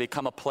campuses have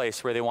become a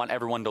place where they want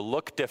everyone to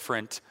look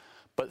different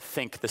but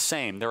think the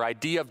same. Their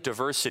idea of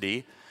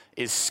diversity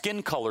is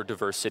skin color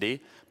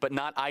diversity, but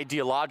not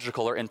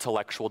ideological or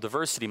intellectual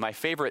diversity. My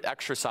favorite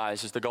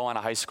exercise is to go on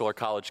a high school or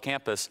college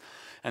campus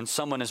and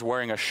someone is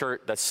wearing a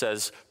shirt that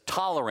says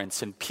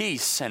tolerance and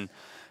peace, and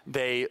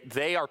they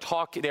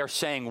are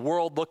saying,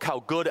 world, look how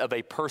good of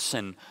a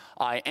person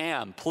I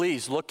am.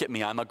 Please look at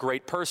me, I'm a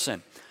great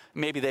person.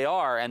 Maybe they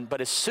are,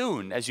 but as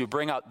soon as you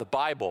bring out the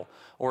Bible,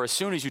 or as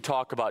soon as you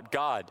talk about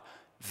God,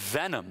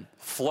 venom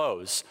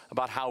flows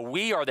about how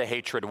we are the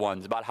hatred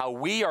ones, about how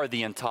we are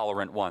the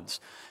intolerant ones.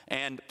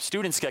 And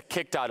students get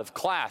kicked out of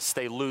class,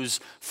 they lose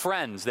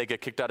friends, they get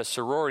kicked out of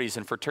sororities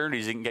and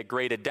fraternities, they can get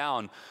graded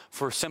down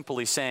for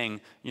simply saying,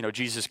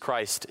 Jesus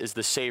Christ is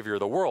the Savior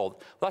of the world.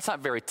 Well, that's not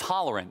very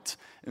tolerant.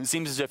 It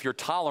seems as if you're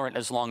tolerant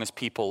as long as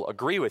people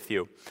agree with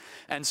you.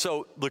 And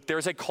so, look,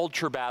 there's a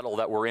culture battle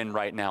that we're in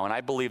right now, and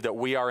I believe that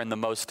we are in the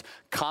most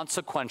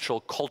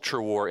consequential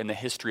culture war in the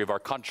history of our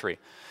country.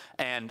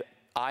 And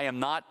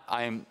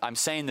I'm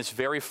saying this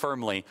very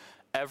firmly.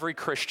 Every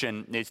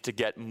Christian needs to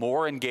get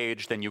more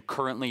engaged than you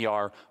currently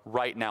are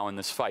right now in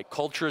this fight.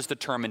 Culture is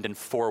determined in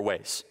 4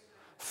 ways.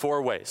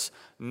 4 ways.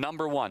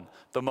 Number 1,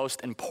 the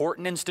most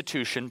important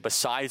institution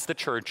besides the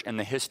church in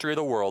the history of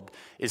the world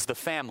is the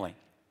family.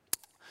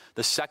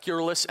 The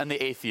secularists and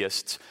the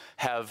atheists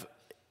have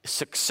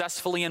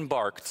successfully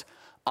embarked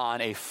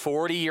on a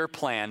 40-year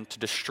plan to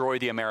destroy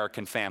the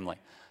American family.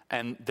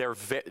 And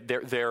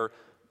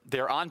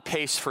they're on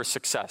pace for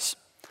success.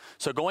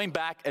 So going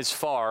back as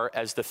far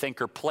as the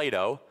thinker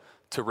Plato,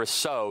 to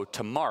Rousseau,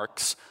 to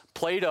Marx,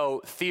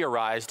 Plato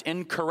theorized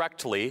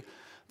incorrectly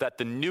that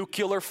the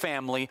nuclear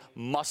family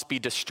must be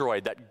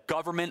destroyed, that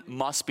government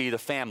must be the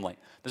family.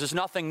 This is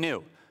nothing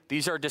new.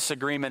 These are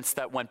disagreements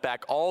that went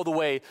back all the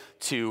way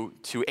to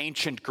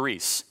ancient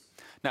Greece.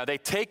 Now they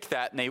take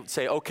that and they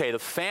say, okay, the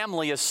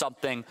family is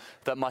something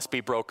that must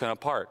be broken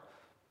apart.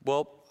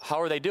 Well, how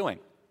are they doing?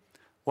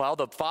 Well,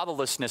 the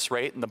fatherlessness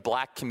rate in the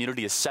black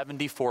community is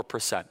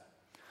 74%.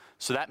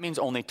 So that means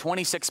only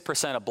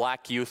 26% of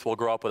black youth will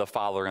grow up with a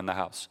father in the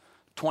house.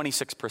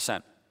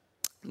 26%.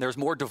 There's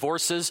more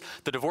divorces.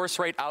 The divorce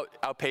rate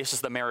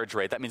outpaces the marriage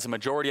rate. That means the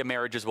majority of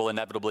marriages will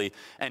inevitably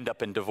end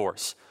up in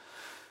divorce.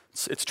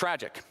 It's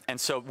tragic.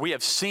 And so we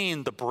have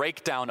seen the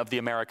breakdown of the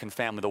American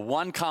family. The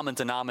one common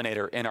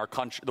denominator in our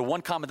country, the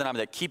one common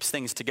denominator that keeps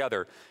things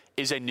together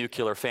is a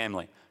nuclear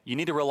family. You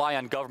need to rely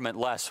on government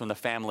less when the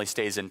family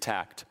stays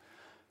intact.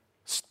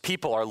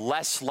 People are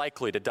less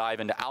likely to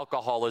dive into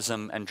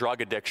alcoholism and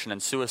drug addiction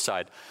and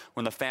suicide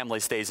when the family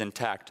stays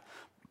intact.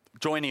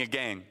 Joining a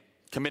gang,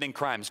 committing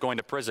crimes, going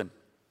to prison.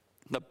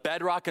 The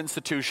bedrock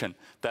institution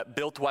that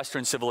built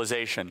Western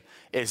civilization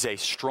is a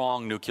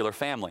strong nuclear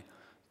family.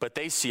 But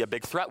they see a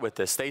big threat with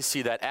this. They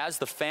see that as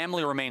the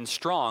family remains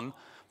strong,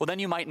 well, then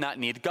you might not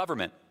need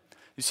government.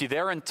 You see,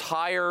 their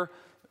entire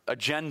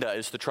agenda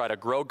is to try to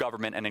grow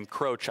government and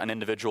encroach on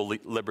individual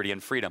liberty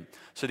and freedom.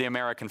 So the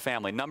American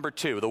family. Number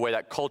 2, the way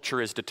that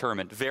culture is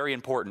determined, very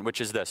important, which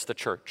is this, the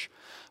church.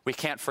 We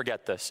can't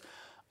forget this.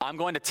 I'm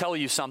going to tell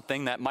you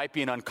something that might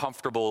be an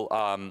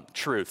uncomfortable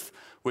truth,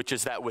 which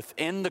is that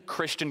within the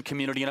Christian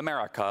community in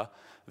America,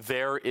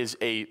 there is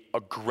a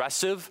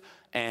aggressive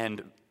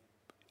and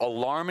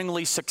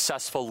alarmingly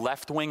successful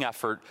left-wing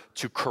effort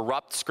to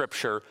corrupt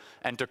Scripture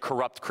and to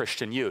corrupt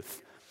Christian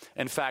youth.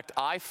 In fact,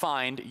 I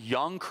find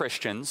young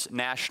Christians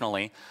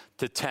nationally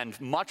to tend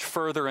much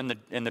further in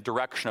the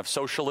direction of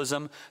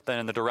socialism than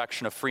in the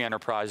direction of free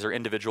enterprise or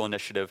individual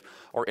initiative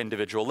or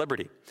individual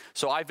liberty.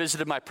 So I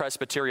visited my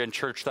Presbyterian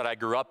church that I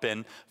grew up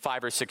in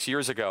 5 or 6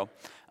 years ago,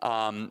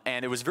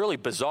 and it was really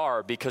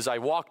bizarre because I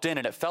walked in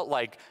and it felt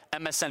like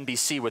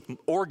MSNBC with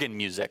organ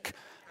music.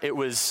 It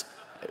was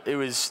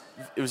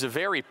a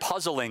very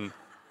puzzling.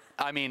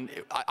 I mean,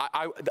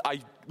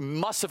 I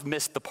must have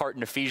missed the part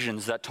in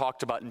Ephesians that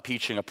talked about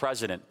impeaching a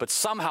president, but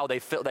somehow they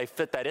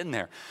fit that in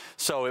there.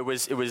 So it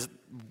was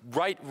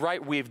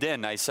right weaved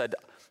in. I said,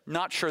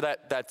 not sure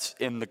that that's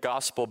in the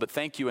gospel, but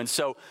thank you. And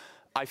so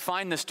I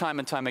find this time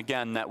and time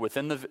again that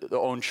within the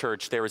own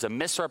church, there is a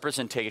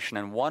misrepresentation,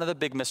 and one of the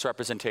big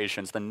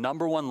misrepresentations, the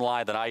number one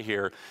lie that I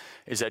hear,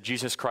 is that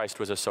Jesus Christ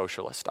was a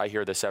socialist. I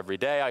hear this every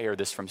day. I hear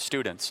this from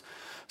students.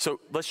 So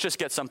let's just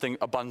get something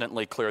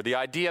abundantly clear. The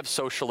idea of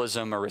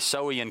socialism or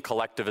Rousseauian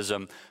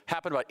collectivism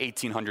happened about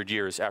 1,800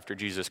 years after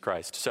Jesus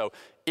Christ. So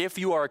if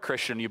you are a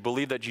Christian, you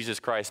believe that Jesus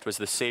Christ was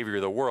the Savior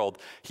of the world,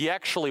 he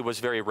actually was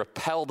very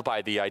repelled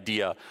by the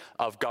idea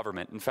of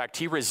government. In fact,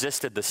 he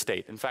resisted the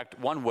state. In fact,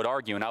 one would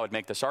argue, and I would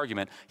make this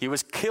argument, he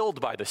was killed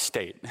by the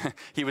state.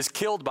 He was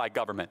killed by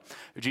government.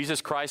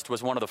 Jesus Christ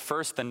was one of the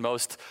first and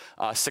most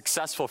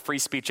successful free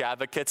speech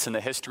advocates in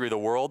the history of the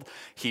world.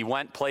 He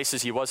went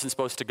places he wasn't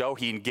supposed to go.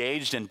 He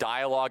engaged in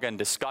dialogue and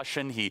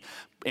discussion. He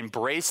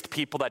embraced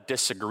people that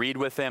disagreed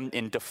with him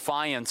in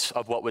defiance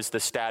of what was the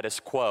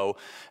status quo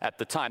at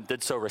the time.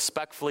 Did so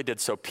respectfully, did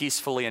so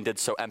peacefully, and did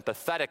so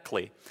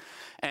empathetically.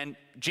 And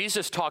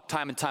Jesus talked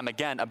time and time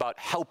again about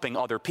helping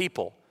other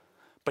people.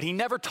 But he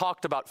never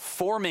talked about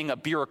forming a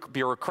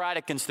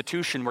bureaucratic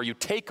institution where you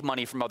take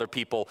money from other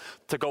people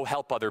to go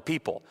help other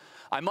people.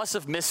 I must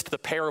have missed the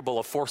parable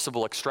of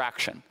forcible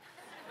extraction.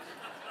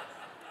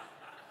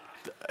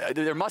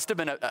 There must have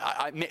been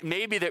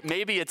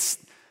maybe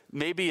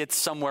it's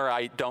somewhere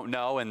I don't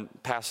know, and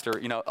Pastor,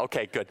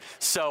 okay, good.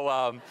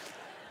 So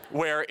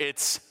where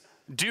it's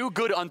do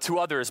good unto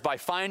others by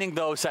finding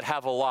those that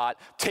have a lot,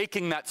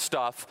 taking that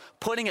stuff,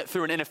 putting it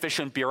through an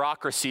inefficient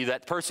bureaucracy,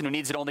 that person who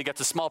needs it only gets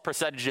a small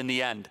percentage in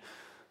the end.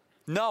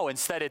 No,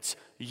 instead it's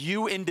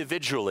you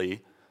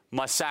individually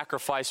must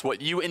sacrifice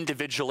what you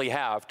individually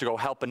have to go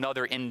help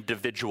another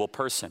individual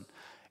person.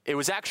 It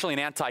was actually an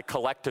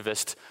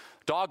anti-collectivist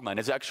dogma, and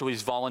it's actually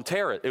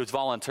voluntary. It was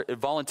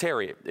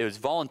voluntary. It was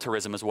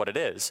voluntarism is what it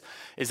is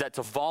that it's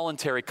a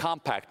voluntary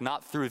compact,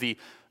 not through the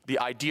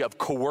idea of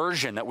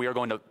coercion that we are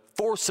going to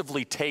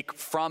forcibly take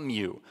from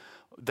you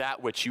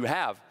that which you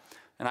have.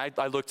 And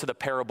I look to the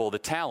parable of the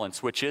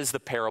talents, which is the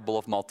parable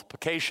of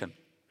multiplication.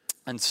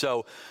 And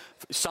so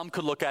some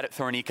could look at it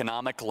through an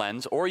economic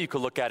lens, or you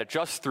could look at it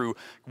just through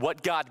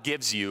what God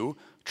gives you.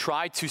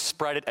 Try to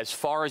spread it as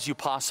far as you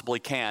possibly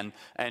can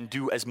and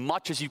do as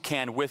much as you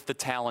can with the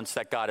talents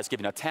that God has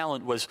given. Now,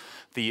 talent was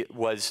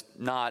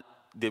not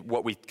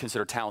what we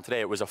consider talent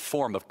today. It was a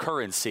form of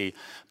currency,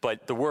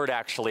 but the word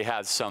actually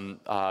has some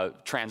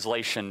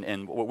translation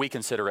in what we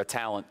consider a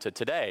talent to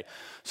today.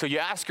 So you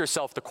ask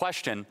yourself the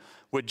question,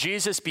 would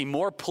Jesus be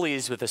more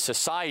pleased with a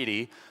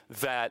society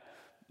that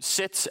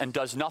sits and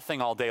does nothing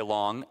all day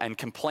long and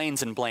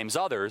complains and blames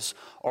others,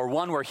 or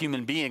one where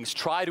human beings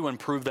try to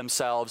improve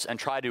themselves and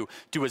try to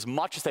do as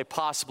much as they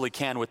possibly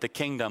can with the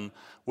kingdom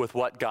with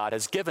what God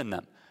has given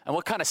them? And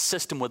what kind of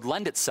system would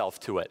lend itself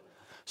to it?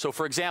 So,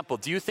 for example,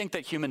 do you think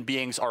that human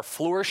beings are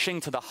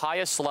flourishing to the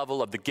highest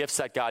level of the gifts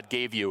that God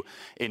gave you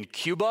in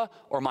Cuba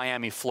or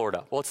Miami,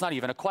 Florida? Well, it's not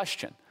even a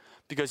question.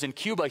 Because in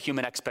Cuba,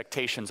 human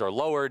expectations are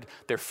lowered,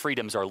 their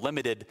freedoms are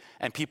limited,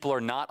 and people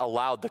are not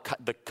allowed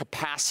the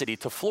capacity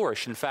to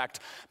flourish. In fact,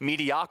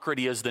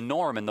 mediocrity is the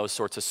norm in those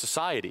sorts of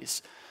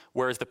societies.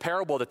 Whereas the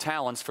parable of the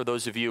talents, for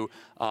those of you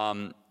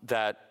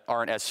that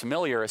aren't as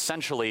familiar,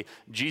 essentially,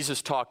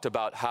 Jesus talked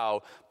about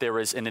how there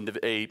is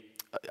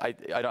I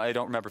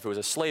don't remember if it was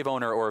a slave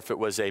owner or if it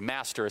was a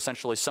master,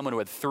 essentially someone who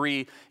had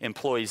 3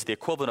 employees, the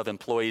equivalent of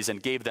employees,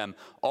 and gave them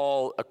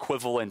all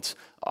equivalent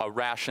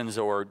rations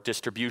or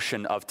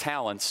distribution of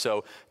talents.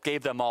 So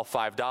gave them all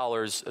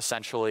 $5,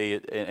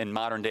 essentially in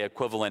modern day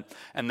equivalent,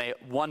 and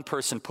one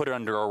person put it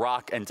under a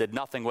rock and did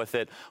nothing with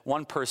it.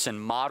 One person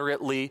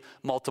moderately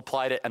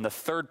multiplied it, and the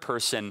third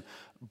person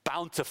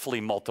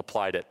bountifully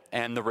multiplied it.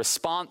 And the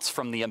response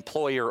from the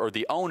employer or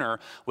the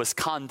owner was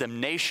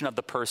condemnation of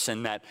the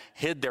person that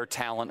hid their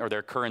talent or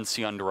their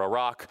currency under a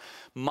rock,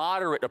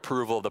 moderate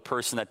approval of the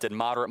person that did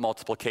moderate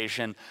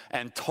multiplication,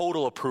 and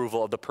total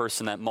approval of the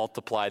person that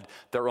multiplied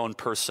their own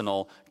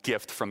personal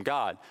gift from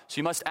God. So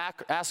you must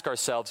ask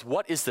ourselves,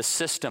 what is the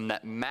system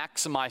that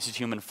maximizes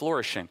human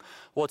flourishing?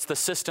 Well, it's the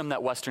system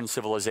that Western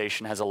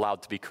civilization has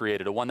allowed to be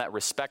created, a one that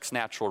respects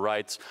natural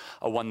rights,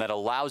 a one that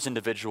allows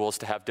individuals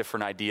to have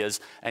different ideas,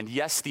 and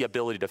yes, the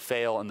ability to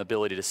fail and the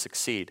ability to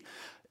succeed.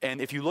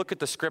 And if you look at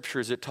the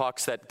scriptures, it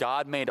talks that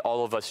God made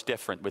all of us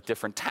different, with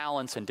different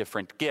talents and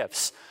different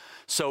gifts.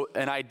 So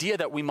an idea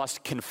that we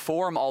must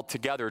conform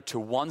altogether to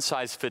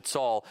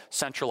one-size-fits-all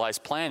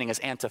centralized planning is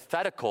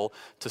antithetical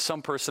to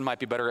some person might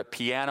be better at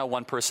piano,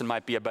 one person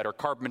might be a better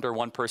carpenter,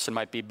 one person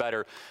might be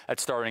better at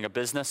starting a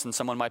business, and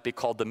someone might be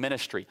called to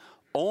ministry.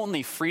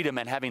 Only freedom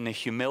and having the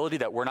humility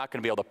that we're not going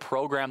to be able to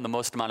program the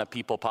most amount of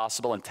people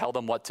possible and tell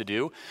them what to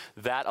do,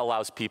 that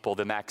allows people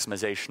the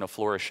maximization of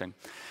flourishing.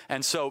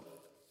 And so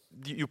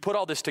you put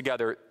all this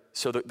together.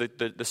 So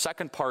the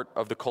second part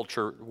of the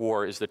culture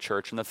war is the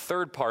church. And the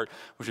third part,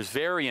 which is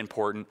very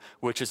important,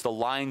 which is the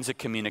lines of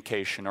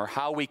communication, or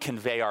how we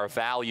convey our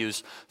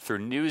values through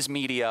news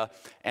media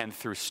and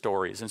through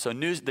stories. And so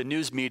the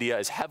news media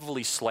is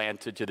heavily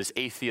slanted to this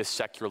atheist,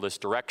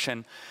 secularist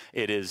direction.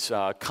 It is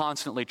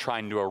constantly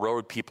trying to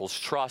erode people's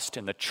trust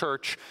in the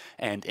church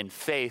and in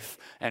faith,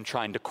 and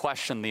trying to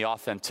question the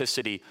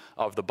authenticity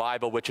of the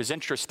Bible, which is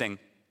interesting.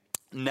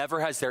 Never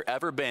has there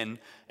ever been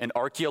an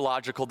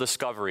archaeological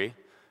discovery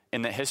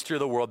in the history of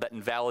the world that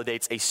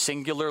invalidates a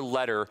singular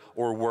letter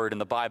or word in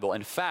the Bible.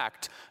 In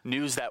fact,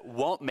 news that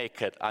won't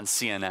make it on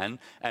CNN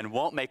and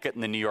won't make it in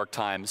the New York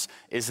Times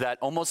is that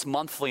almost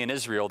monthly in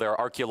Israel, there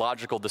are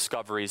archaeological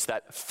discoveries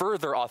that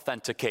further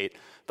authenticate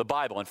the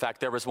Bible. In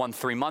fact, there was one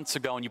 3 months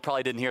ago, and you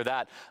probably didn't hear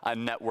that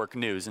on network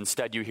news.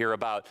 Instead, you hear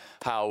about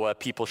how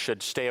people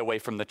should stay away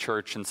from the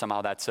church, and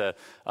somehow that's a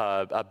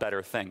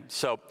better thing.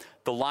 So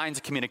the lines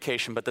of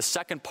communication. But the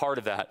second part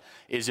of that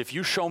is, if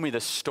you show me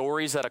the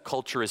stories that a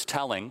culture is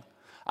telling,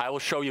 I will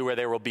show you where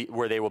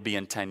they will be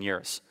in 10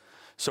 years.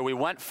 So we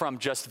went from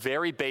just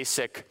very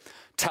basic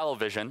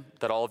television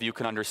that all of you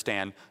can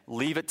understand,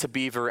 Leave It to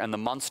Beaver and the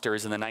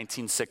Munsters in the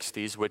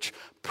 1960s, which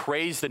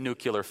praised the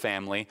nuclear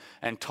family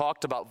and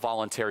talked about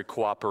voluntary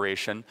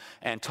cooperation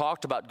and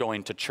talked about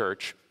going to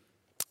church.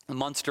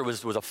 Munster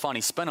was a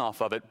funny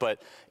spinoff of it,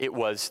 but it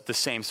was the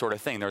same sort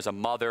of thing. There's a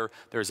mother,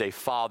 there's a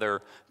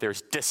father,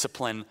 there's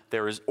discipline,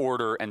 there is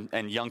order,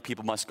 and young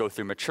people must go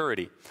through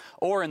maturity.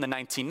 Or in the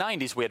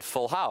 1990s, we had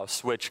Full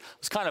House, which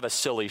was kind of a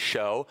silly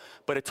show,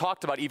 but it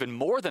talked about even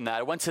more than that.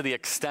 It went to the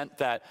extent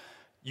that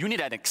you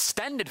need an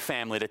extended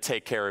family to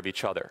take care of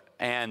each other.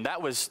 And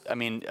that was,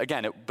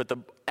 but the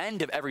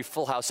end of every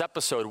Full House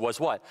episode was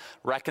what?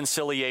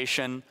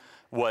 Reconciliation,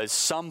 was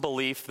some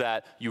belief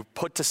that you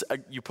put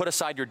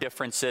aside your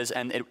differences,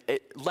 and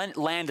it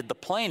landed the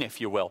plane,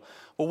 if you will.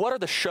 Well, what are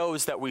the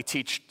shows that we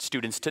teach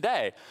students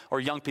today, or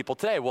young people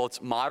today? Well,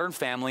 it's Modern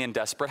Family and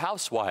Desperate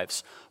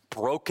Housewives.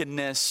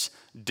 Brokenness,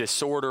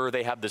 disorder.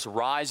 They have this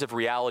rise of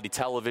reality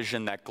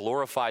television that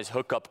glorifies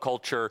hookup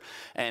culture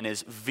and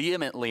is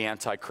vehemently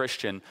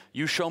anti-Christian.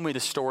 You show me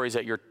the stories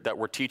that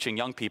we're teaching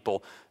young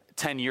people,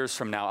 10 years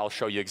from now, I'll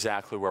show you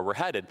exactly where we're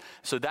headed.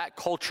 So that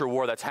culture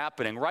war that's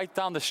happening right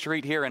down the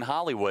street here in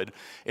Hollywood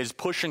is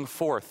pushing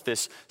forth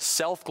this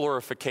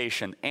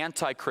self-glorification,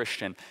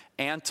 anti-Christian,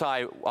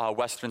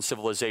 anti-Western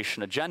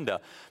civilization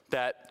agenda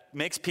that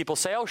makes people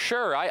say, oh,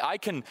 sure, I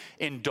can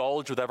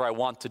indulge whatever I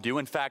want to do.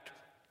 In fact,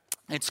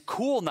 it's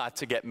cool not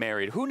to get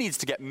married. Who needs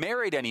to get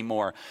married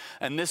anymore?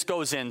 And this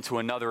goes into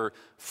another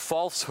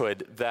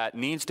falsehood that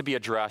needs to be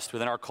addressed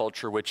within our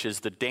culture, which is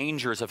the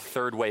dangers of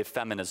third-wave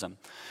feminism.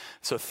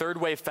 So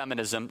third-wave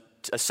feminism,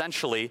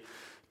 essentially,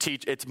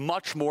 it's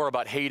much more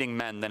about hating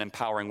men than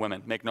empowering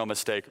women. Make no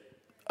mistake.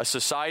 A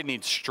society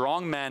needs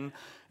strong men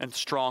and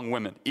strong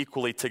women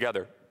equally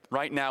together.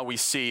 Right now, we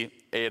see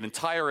an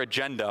entire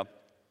agenda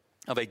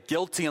of a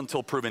guilty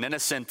until proven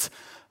innocent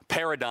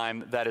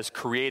paradigm that is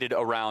created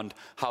around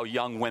how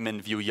young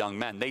women view young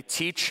men. They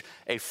teach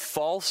a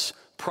false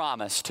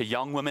promise to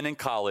young women in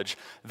college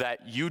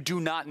that you do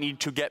not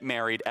need to get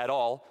married at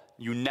all.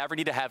 You never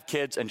need to have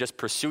kids and just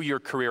pursue your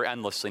career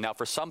endlessly. Now,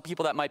 for some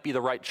people, that might be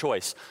the right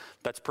choice.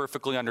 That's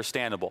perfectly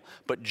understandable.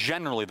 But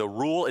generally, the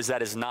rule is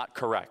that is not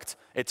correct.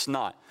 It's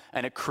not.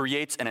 And it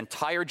creates an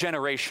entire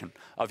generation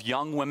of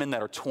young women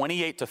that are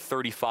 28 to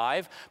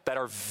 35 that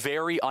are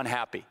very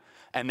unhappy.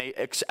 And they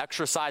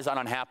exercise that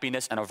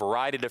unhappiness in a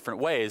variety of different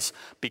ways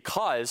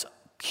because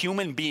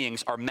human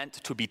beings are meant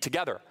to be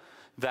together.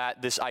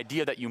 That this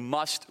idea that you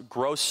must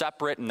grow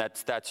separate and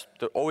that's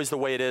always the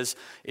way it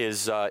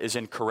is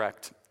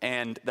incorrect.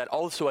 And that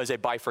also, as a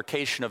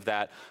bifurcation of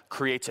that,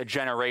 creates a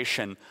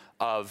generation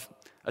of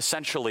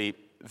essentially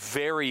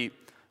very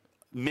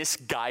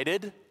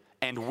misguided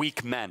and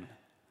weak men.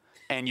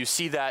 And you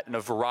see that in a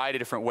variety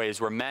of different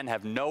ways where men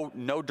have no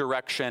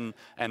direction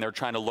and they're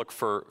trying to look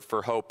for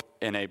hope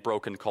in a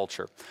broken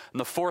culture. And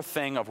the fourth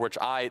thing of which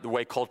the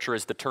way culture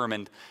is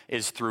determined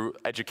is through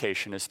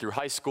education, is through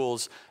high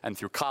schools and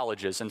through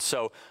colleges. And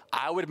so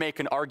I would make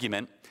an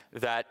argument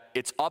that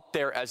it's up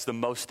there as the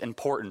most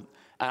important.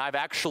 And I've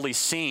actually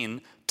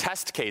seen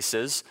test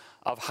cases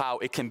of how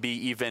it can be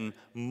even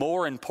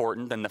more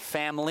important than the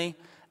family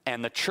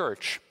and the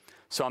church.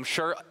 So I'm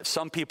sure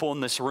some people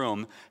in this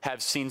room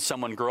have seen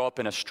someone grow up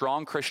in a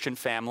strong Christian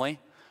family,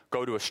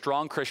 go to a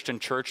strong Christian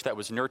church that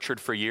was nurtured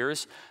for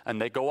years,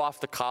 and they go off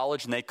to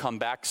college and they come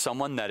back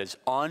someone that is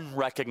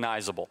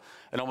unrecognizable.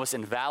 It almost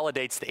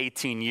invalidates the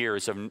 18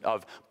 years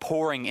of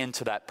pouring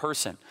into that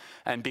person.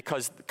 And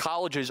because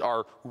colleges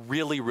are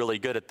really, really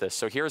good at this.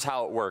 So here's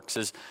how it works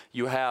is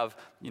you have,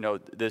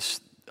 this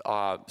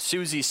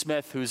Susie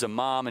Smith, who's a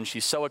mom, and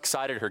she's so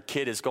excited her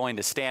kid is going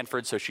to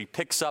Stanford, so she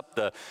packs up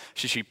the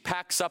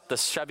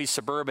Chevy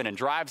Suburban and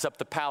drives up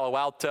to Palo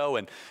Alto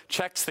and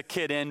checks the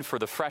kid in for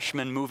the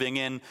freshman moving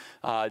in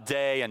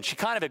day, and she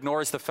kind of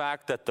ignores the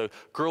fact that the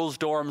girls'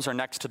 dorms are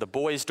next to the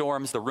boys'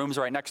 dorms, the rooms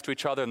are right next to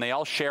each other, and they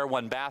all share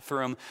one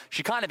bathroom.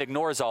 She kind of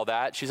ignores all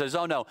that. She says,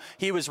 oh no,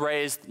 he was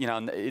raised,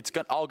 it's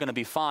all going to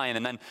be fine.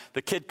 And then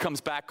the kid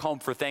comes back home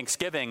for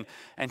Thanksgiving,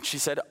 and she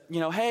said,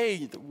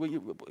 hey,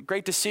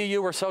 great to see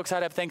you, we're so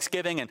excited to have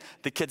Thanksgiving. And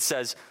the kid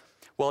says,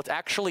 Well, it's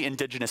actually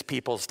Indigenous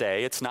Peoples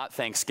Day. It's not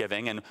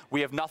Thanksgiving, and we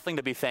have nothing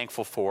to be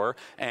thankful for.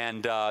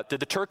 And did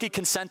the turkey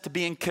consent to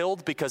being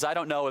killed? Because I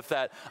don't know if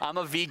that, I'm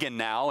a vegan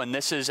now, and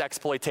this is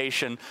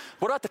exploitation.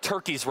 What about the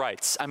turkey's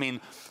rights? I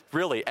mean,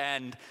 really?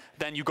 And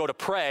then you go to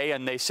pray,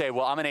 and they say,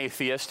 well, I'm an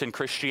atheist, and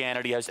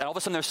Christianity has, and all of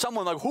a sudden there's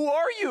someone like, who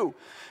are you?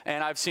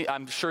 And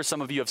I'm sure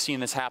some of you have seen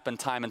this happen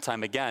time and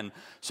time again.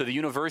 So the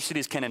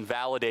universities can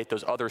invalidate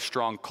those other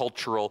strong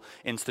cultural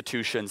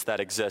institutions that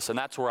exist, and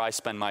that's where I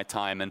spend my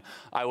time. And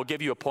I will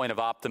give you a point of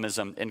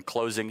optimism in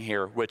closing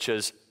here, which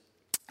is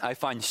I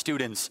find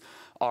students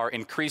are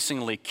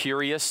increasingly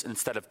curious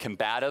instead of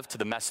combative to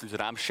the message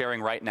that I'm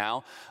sharing right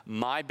now.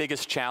 My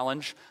biggest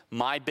challenge,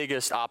 my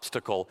biggest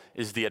obstacle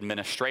is the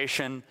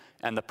administration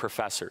and the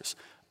professors.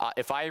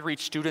 If I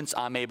reach students,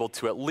 I'm able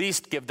to at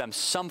least give them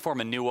some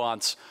form of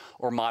nuance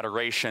or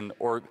moderation,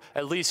 or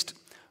at least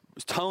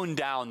tone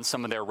down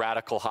some of their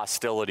radical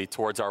hostility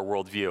towards our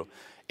worldview.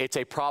 It's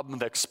a problem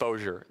of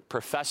exposure.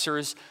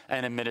 Professors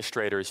and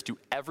administrators do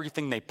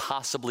everything they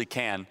possibly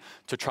can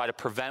to try to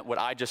prevent what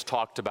I just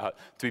talked about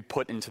to be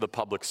put into the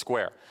public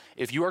square.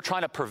 If you are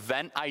trying to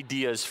prevent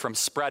ideas from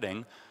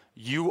spreading,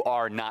 you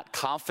are not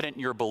confident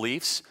in your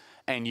beliefs,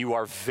 and you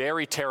are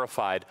very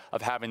terrified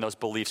of having those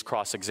beliefs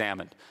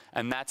cross-examined.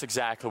 And that's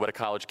exactly what a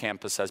college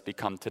campus has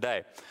become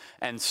today.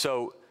 And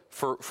so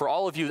for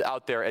all of you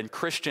out there, and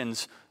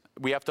Christians,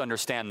 we have to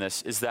understand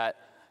this, is that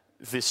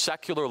the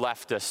secular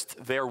leftists,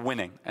 they're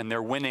winning, and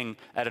they're winning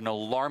at an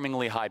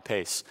alarmingly high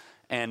pace.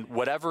 And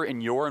whatever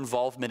in your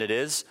involvement it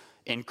is,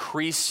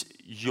 increase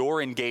your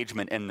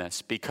engagement in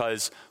this,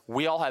 because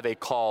we all have a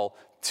call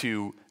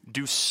to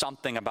do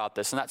something about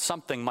this. And that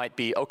something might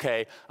be,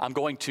 okay, I'm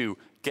going to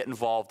get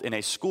involved in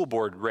a school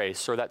board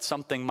race, or that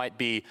something might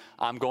be,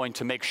 I'm going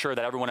to make sure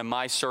that everyone in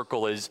my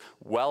circle is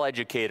well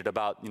educated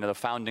about, the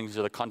foundings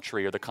of the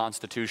country or the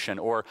Constitution,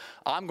 or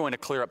I'm going to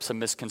clear up some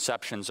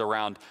misconceptions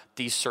around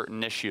these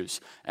certain issues.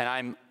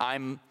 And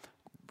I'm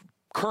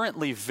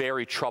currently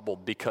very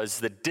troubled because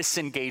the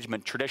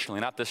disengagement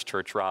traditionally, not this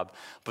church, Rob,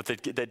 but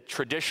the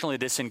traditionally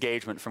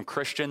disengagement from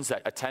Christians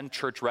that attend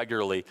church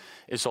regularly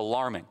is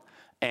alarming.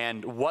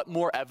 And what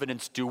more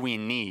evidence do we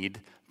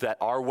need that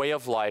our way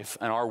of life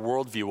and our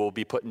worldview will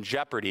be put in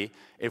jeopardy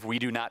if we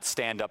do not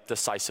stand up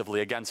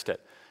decisively against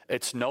it?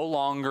 It's no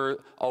longer,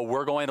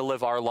 we're going to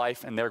live our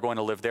life and they're going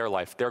to live their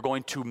life. They're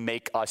going to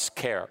make us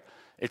care.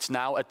 It's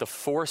now at the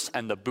force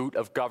and the boot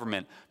of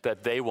government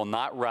that they will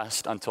not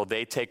rest until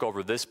they take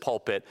over this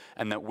pulpit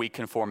and that we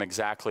conform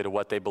exactly to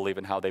what they believe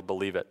and how they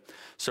believe it.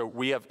 So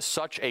we have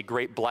such a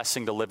great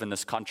blessing to live in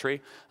this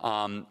country.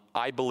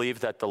 I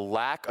believe that the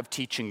lack of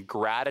teaching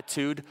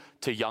gratitude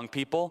to young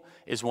people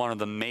is one of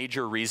the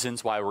major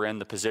reasons why we're in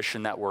the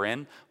position that we're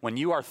in. When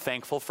you are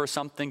thankful for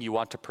something, you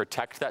want to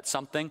protect that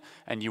something,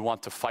 and you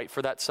want to fight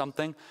for that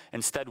something.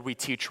 Instead, we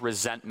teach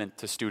resentment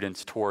to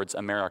students towards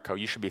America.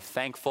 You should be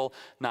thankful,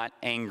 not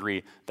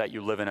angry that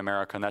you live in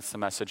America, and that's the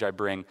message I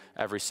bring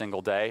every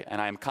single day.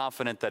 And I am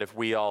confident that if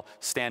we all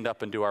stand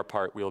up and do our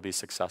part, we will be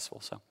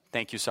successful. So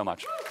thank you so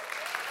much.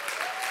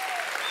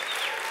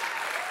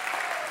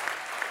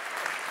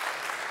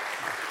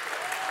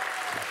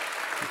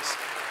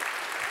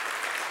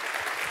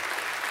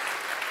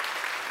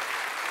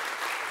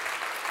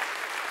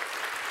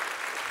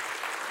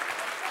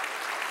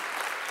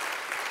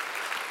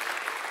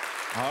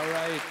 All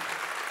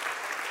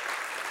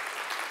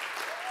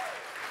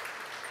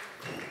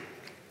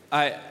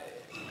right.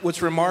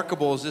 What's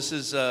remarkable is this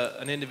is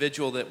an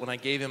individual that when I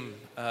gave him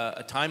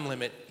a time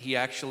limit, he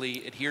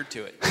actually adhered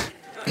to it.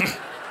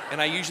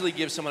 And I usually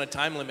give someone a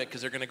time limit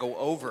because they're going to go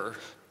over.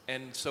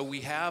 And so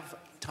we have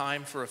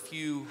time for a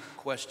few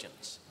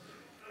questions.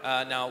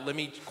 Now, let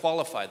me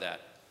qualify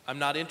that. I'm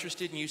not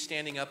interested in you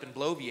standing up and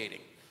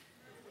bloviating.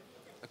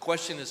 A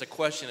question is a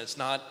question. It's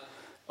not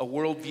a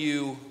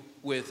worldview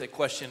with a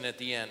question at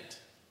the end.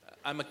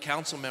 I'm a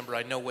council member.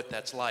 I know what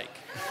that's like.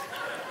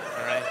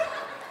 All right?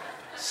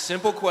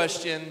 Simple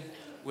question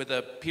with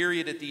a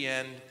period at the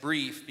end,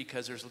 brief,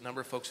 because there's a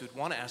number of folks who'd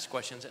want to ask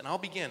questions. And I'll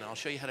begin. I'll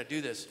show you how to do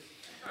this.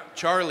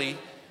 Charlie,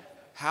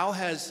 how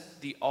has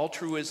the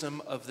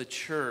altruism of the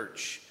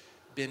church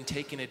been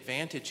taken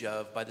advantage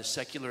of by the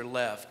secular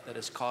left that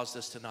has caused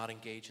us to not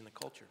engage in the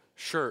culture?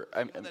 Sure.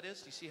 You know what that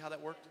is? Do you see how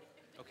that worked?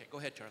 Okay, go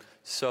ahead, Charlie.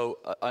 So,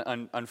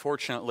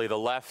 unfortunately, the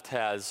left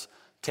has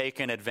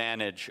taken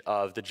advantage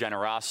of the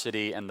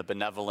generosity and the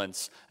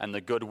benevolence and the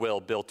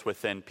goodwill built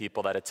within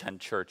people that attend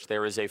church.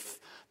 There is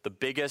the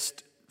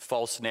biggest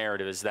false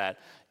narrative is that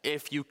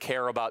if you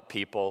care about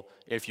people,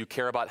 if you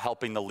care about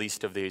helping the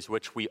least of these,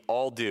 which we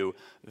all do,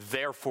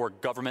 therefore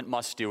government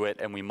must do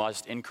it, and we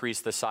must increase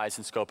the size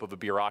and scope of a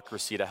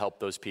bureaucracy to help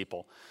those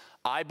people.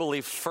 I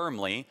believe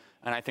firmly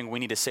and I think we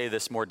need to say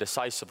this more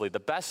decisively, the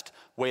best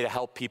way to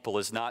help people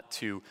is not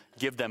to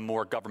give them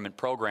more government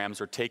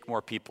programs or take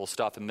more people's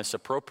stuff and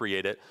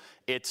misappropriate it.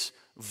 It's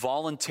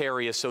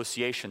voluntary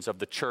associations of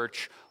the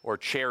church or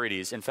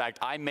charities. In fact,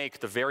 I make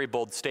the very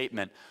bold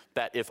statement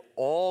that if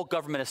all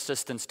government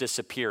assistance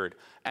disappeared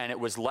and it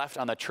was left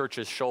on the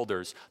church's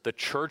shoulders, the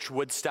church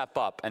would step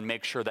up and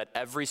make sure that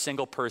every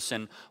single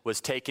person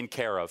was taken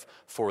care of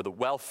for the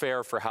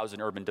welfare, for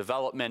housing and urban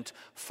development,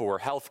 for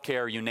health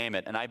care, you name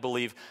it. And I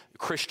believe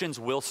Christians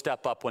will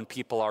step up when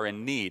people are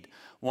in need.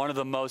 One of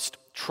the most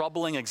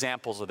troubling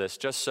examples of this,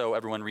 just so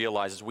everyone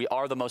realizes, we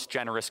are the most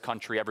generous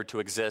country ever to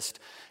exist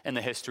in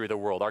the history of the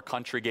world. Our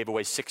country gave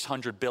away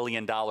 $600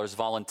 billion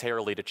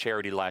voluntarily to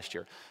charity last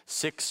year.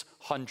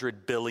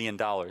 $600 billion.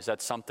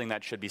 That's something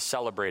that should be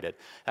celebrated.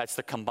 That's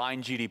the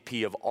combined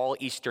GDP of all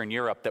Eastern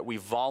Europe that we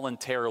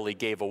voluntarily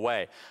gave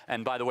away.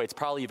 And by the way, it's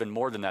probably even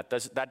more than that.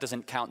 That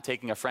doesn't count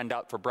taking a friend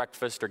out for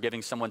breakfast or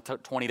giving someone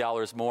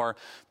 $20 more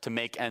to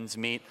make ends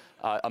meet.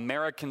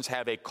 Americans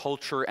have a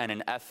culture and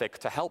an ethic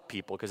to help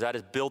people because that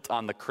is built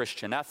on the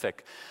Christian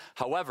ethic.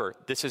 However,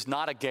 this is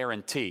not a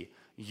guarantee.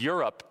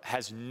 Europe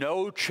has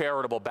no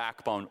charitable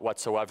backbone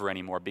whatsoever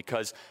anymore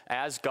because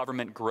as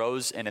government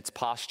grows in its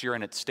posture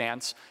and its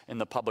stance in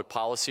the public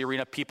policy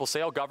arena, people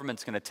say, oh,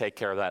 government's going to take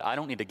care of that. I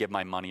don't need to give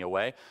my money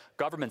away.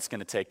 Government's going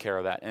to take care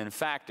of that. And in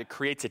fact, it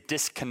creates a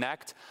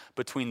disconnect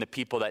between the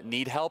people that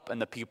need help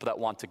and the people that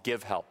want to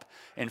give help.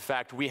 In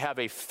fact, we have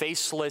a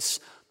faceless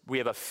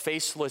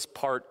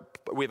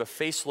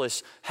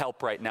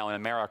help right now in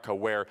America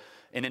where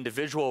an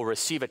individual will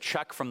receive a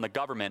check from the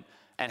government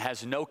and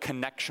has no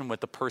connection with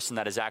the person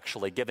that is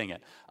actually giving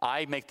it.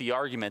 I make the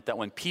argument that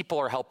when people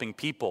are helping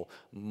people,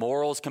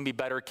 morals can be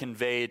better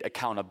conveyed,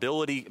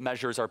 accountability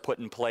measures are put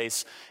in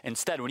place.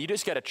 Instead, when you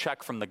just get a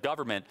check from the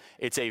government,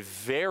 it's a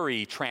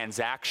very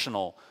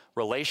transactional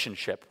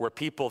relationship where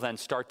people then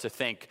start to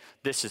think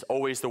this is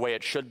always the way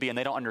it should be, and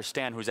they don't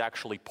understand who's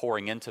actually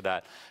pouring into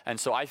that. And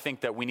so I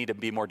think that we need to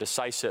be more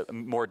decisive,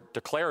 more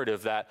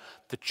declarative that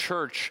the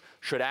church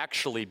should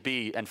actually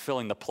be and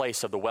filling the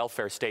place of the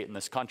welfare state in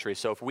this country.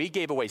 So if we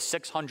gave away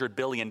 $600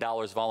 billion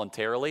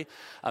voluntarily,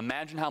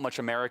 imagine how much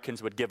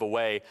Americans would give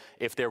away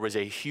if there was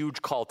a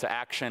huge call to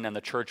action and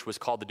the church was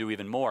called to do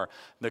even more.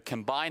 The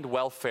combined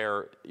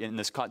welfare in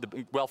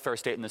the welfare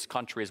state in this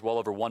country is well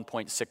over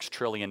 $1.6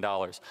 trillion.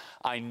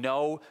 I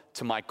know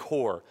to my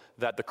core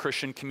that the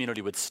Christian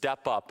community would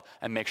step up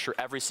and make sure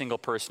every single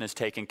person is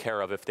taken care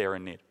of if they're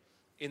in need.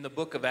 In the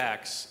book of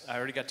Acts, I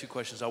already got two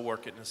questions. I'll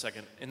work it in a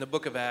second. In the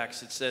book of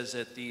Acts, it says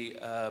that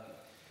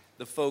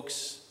the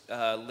folks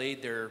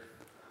laid their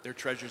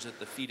treasures at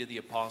the feet of the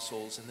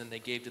apostles, and then they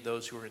gave to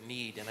those who were in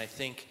need. And I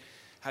think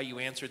how you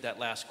answered that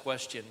last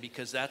question,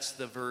 because that's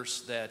the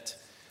verse that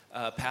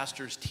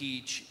pastors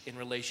teach in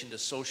relation to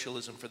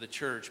socialism for the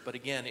church. But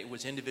again, it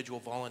was individual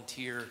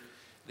volunteer.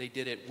 They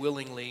did it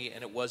willingly,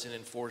 and it wasn't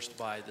enforced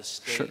by the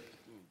state. Sure.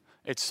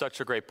 It's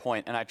such a great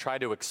point, and I try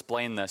to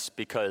explain this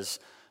because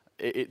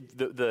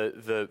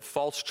the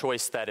false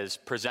choice that is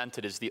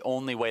presented is the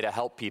only way to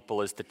help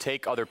people is to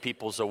take other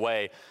people's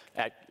away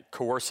at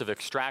coercive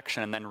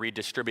extraction and then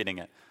redistributing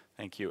it.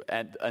 Thank you.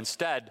 And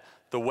instead,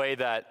 the way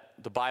that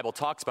the Bible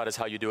talks about is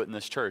how you do it in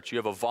this church. You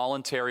have a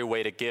voluntary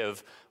way to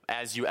give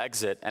as you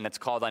exit, and it's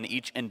called on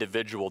each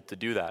individual to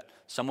do that.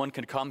 Someone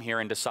can come here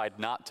and decide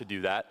not to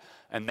do that,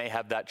 and they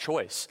have that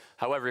choice.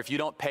 However, if you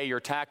don't pay your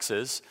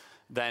taxes,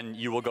 then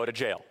you will go to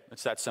jail.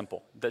 It's that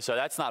simple. So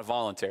that's not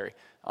voluntary.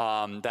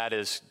 That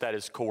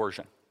is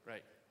coercion.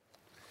 Right.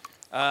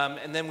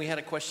 And then we had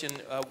a question,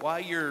 why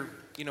you're,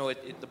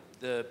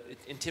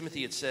 in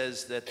Timothy it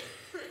says that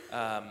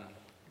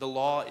the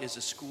law is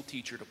a school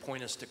teacher to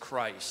point us to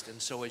Christ.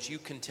 And so as you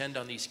contend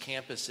on these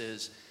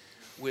campuses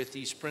with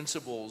these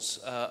principles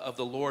of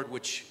the Lord,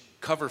 which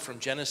cover from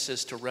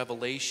Genesis to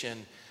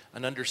Revelation,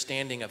 an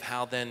understanding of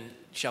how then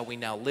shall we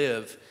now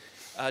live,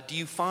 do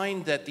you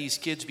find that these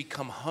kids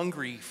become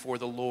hungry for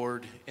the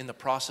Lord in the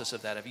process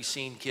of that? Have you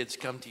seen kids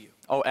come to you?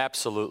 Oh,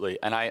 absolutely.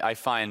 And I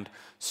find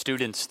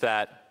students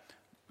that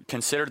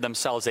considered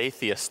themselves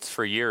atheists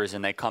for years,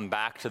 and they come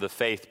back to the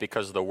faith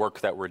because of the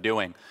work that we're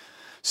doing.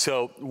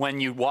 So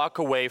when you walk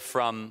away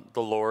from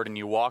the Lord and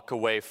you walk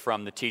away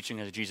from the teaching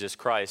of Jesus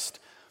Christ,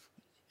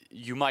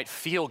 you might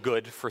feel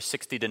good for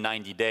 60 to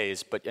 90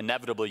 days, but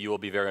inevitably you will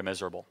be very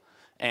miserable.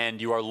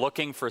 And you are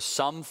looking for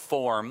some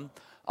form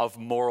of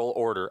moral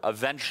order.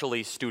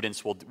 Eventually,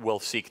 students will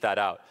seek that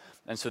out.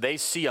 And so they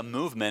see a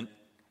movement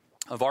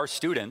of our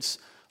students,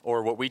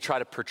 or what we try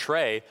to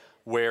portray,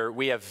 where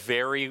we have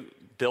very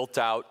built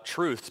out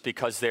truths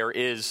because there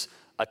is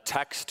a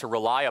text to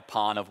rely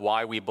upon of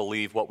why we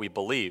believe what we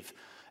believe.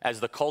 As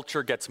the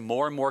culture gets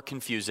more and more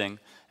confusing,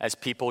 as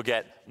people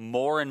get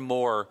more and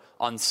more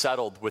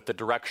unsettled with the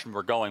direction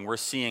we're going, we're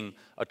seeing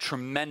a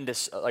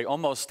tremendous,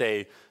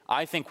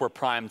 I think we're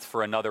primed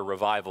for another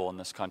revival in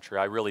this country.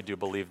 I really do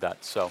believe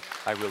that, so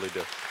I really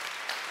do.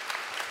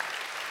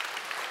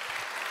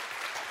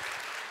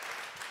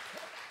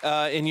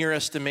 In your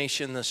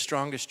estimation, the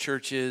strongest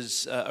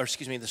churches,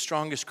 the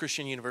strongest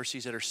Christian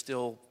universities that are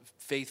still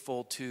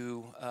faithful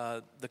to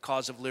the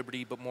cause of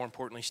liberty, but more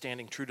importantly,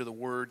 standing true to the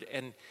word.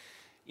 And,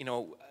 you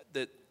know,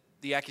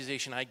 the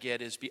accusation I get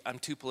is I'm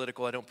too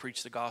political, I don't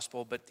preach the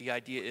gospel, but the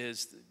idea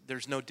is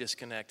there's no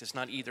disconnect. It's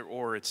not either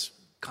or, it's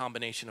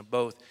combination of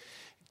both.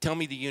 Tell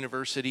me the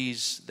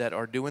universities that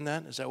are doing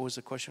that. Is that what was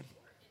the question?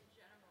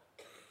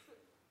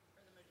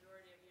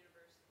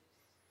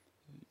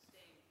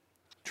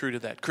 True to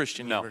that,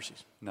 Christian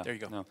universities. No, there you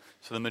go. No.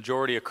 So the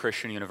majority of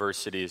Christian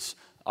universities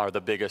are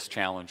the biggest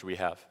challenge we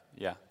have.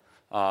 Yeah.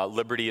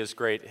 Liberty is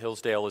great.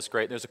 Hillsdale is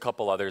great. There's a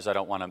couple others. I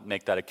don't want to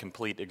make that a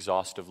complete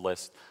exhaustive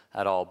list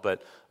at all.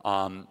 But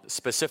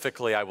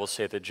specifically, I will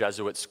say the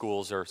Jesuit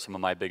schools are some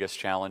of my biggest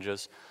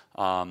challenges,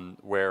 and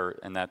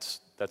that's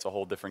a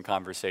whole different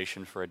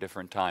conversation for a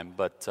different time.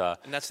 But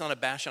and that's not a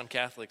bash on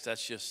Catholics.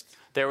 That's just...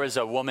 There was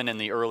a woman in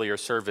the earlier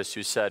service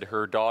who said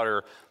her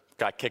daughter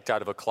got kicked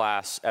out of a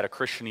class at a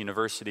Christian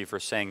university for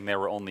saying there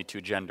were only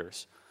two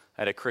genders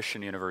at a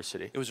Christian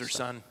university. It was her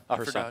son.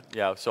 Her son.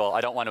 Yeah. So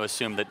I don't want to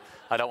assume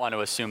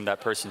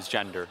that person's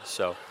gender.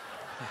 So.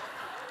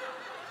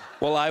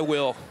 Well, I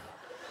will.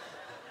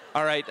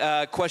 All right.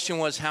 Question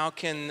was, how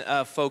can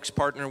folks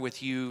partner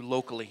with you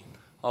locally?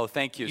 Oh,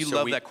 thank you. You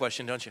love that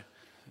question, don't you?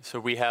 So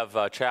we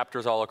have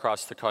chapters all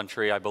across the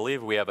country. I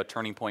believe we have a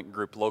Turning Point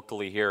group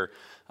locally here,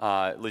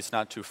 at least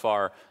not too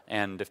far.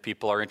 And if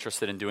people are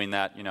interested in doing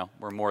that, you know,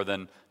 we're more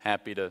than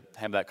happy to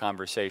have that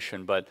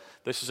conversation. But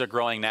this is a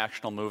growing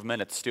national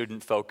movement. It's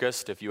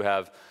student-focused. If you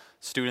have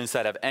students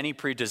that have any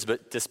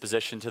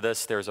predisposition to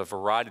this, there's a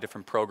variety of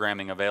different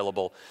programming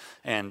available.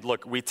 And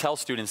look, we tell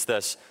students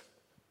this: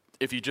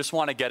 if you just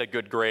want to get a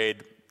good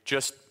grade,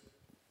 just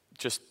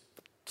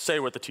say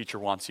what the teacher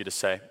wants you to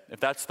say. If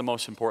that's the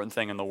most important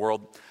thing in the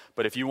world.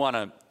 But if you want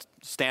to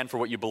stand for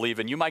what you believe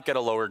in, you might get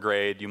a lower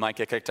grade, you might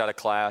get kicked out of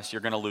class,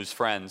 you're going to lose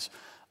friends.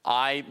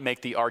 I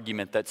make the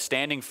argument that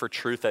standing for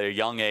truth at a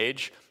young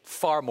age,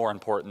 far more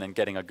important than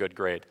getting a good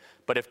grade.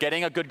 But if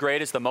getting a good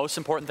grade is the most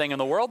important thing in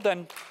the world,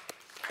 then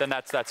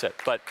that's it.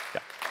 But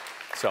yeah,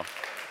 so.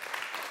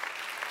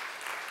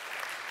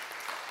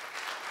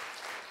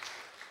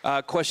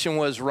 Question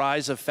was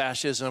rise of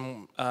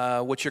fascism.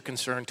 What's your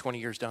concern 20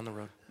 years down the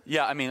road?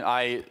 Yeah, I mean,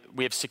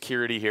 we have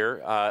security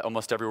here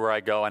almost everywhere I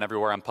go and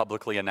everywhere I'm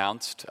publicly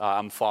announced.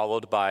 I'm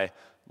followed by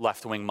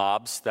left-wing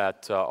mobs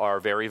that are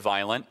very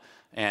violent,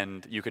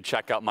 and you could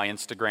check out my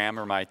Instagram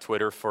or my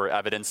Twitter for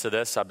evidence of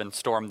this. I've been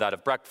stormed out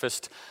of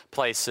breakfast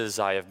places.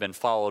 I have been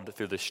followed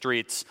through the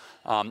streets.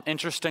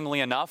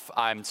 Interestingly enough,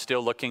 I'm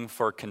still looking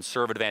for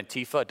conservative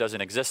Antifa. It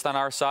doesn't exist on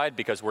our side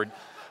because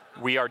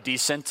we are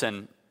decent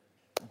and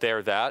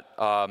they're that.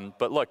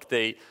 But look,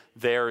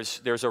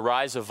 there's a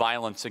rise of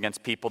violence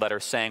against people that are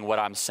saying what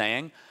I'm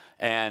saying.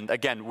 And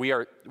again,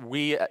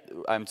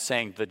 I'm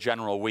saying the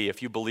general we,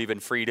 if you believe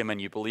in freedom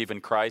and you believe in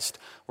Christ,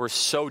 we're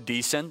so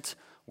decent,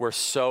 we're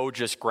so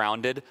just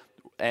grounded.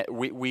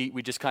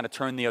 We just kind of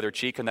turn the other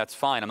cheek, and that's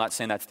fine. I'm not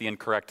saying that's the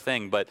incorrect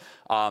thing, but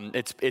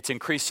it's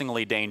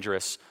increasingly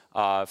dangerous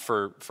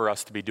for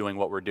us to be doing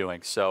what we're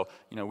doing. So,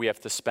 you know, we have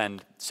to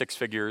spend 6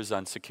 figures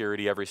on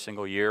security every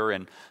single year,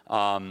 and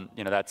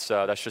you know, that's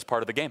just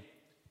part of the game.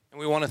 And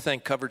we want to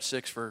thank Covered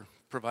 6 for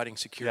providing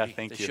security. Yeah,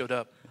 thank you. They showed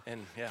up,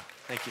 and yeah,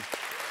 thank you.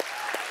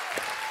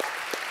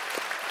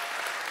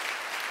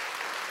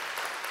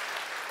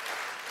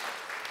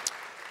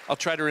 I'll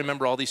try to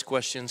remember all these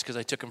questions because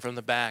I took them from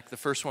the back. The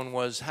first one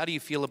was, how do you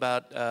feel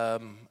about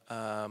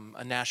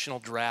a national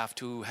draft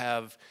to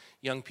have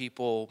young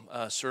people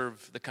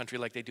serve the country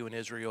like they do in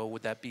Israel?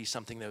 Would that be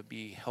something that would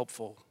be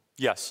helpful?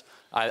 Yes,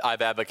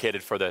 I've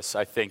advocated for this.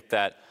 I think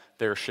that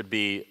there should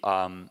be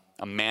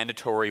a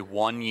mandatory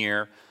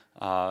 1-year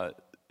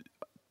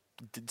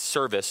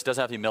service,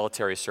 doesn't have to be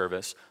military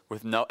service,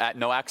 with no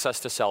access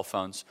to cell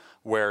phones,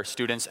 where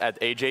students at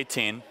age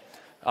 18,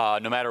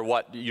 no matter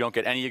what, you don't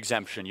get any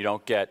exemption. You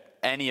don't get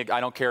any, I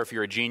don't care if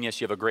you're a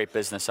genius, you have a great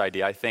business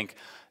idea. I think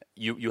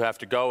you have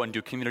to go and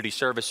do community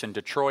service in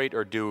Detroit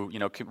or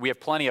we have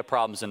plenty of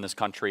problems in this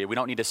country. We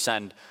don't need to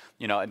send,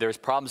 there's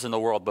problems in the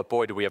world, but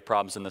boy, do we have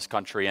problems in this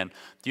country. And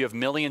you have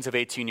millions of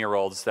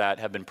 18-year-olds that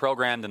have been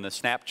programmed in the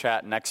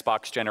Snapchat and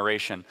Xbox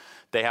generation.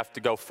 They have to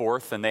go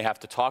forth and they have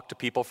to talk to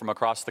people from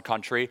across the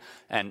country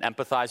and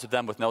empathize with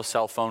them with no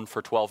cell phone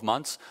for 12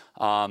 months.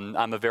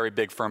 I'm a very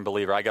big, firm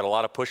believer. I get a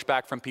lot of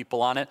pushback from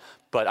people on it,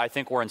 but I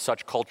think we're in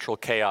such cultural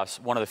chaos.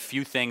 One of the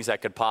few things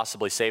that could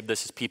possibly save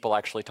this is people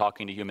actually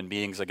talking to human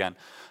beings again.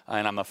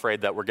 And I'm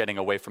afraid that we're getting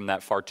away from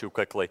that far too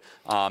quickly.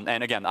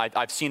 And again,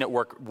 I've seen it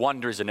work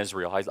wonders in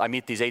Israel. I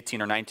meet these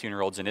 18 or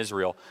 19-year-olds in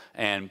Israel,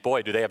 and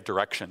boy, do they have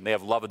direction. They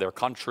have love of their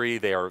country.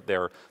 They're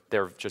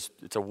just,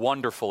 it's a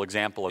wonderful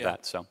example of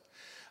that. So.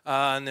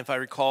 And if I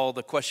recall,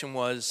 the question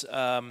was,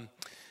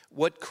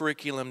 what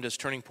curriculum does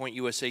Turning Point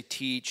USA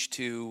teach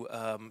to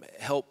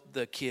help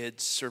the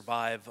kids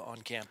survive on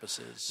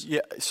campuses?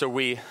 Yeah, so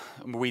we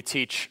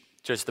teach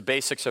just the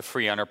basics of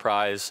free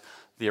enterprise,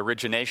 the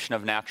origination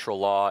of natural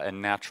law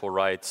and natural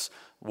rights.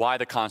 why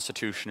the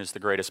Constitution is the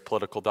greatest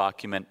political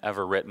document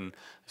ever written.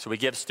 So we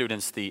give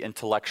students the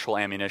intellectual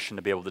ammunition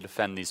to be able to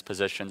defend these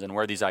positions and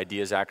where these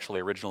ideas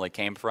actually originally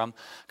came from,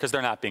 because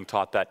they're not being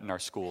taught that in our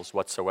schools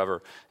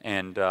whatsoever.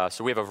 And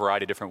so we have a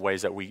variety of different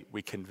ways that we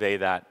convey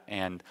that.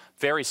 And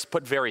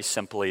put very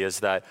simply is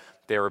that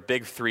there are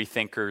big three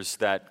thinkers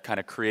that kind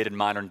of created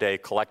modern day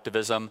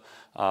collectivism,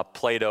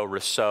 Plato,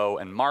 Rousseau,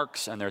 and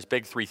Marx. And there's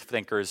big three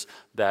thinkers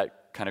that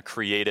kind of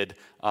created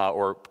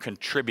or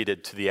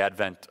contributed to the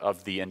advent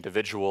of the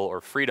individual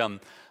or freedom,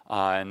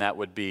 and that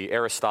would be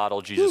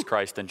Aristotle, Jesus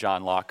Christ, and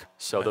John Locke.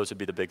 So those would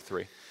be the big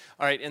three.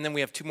 All right, and then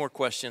we have two more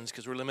questions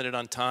because we're limited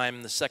on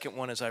time. The second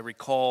one, as I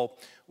recall,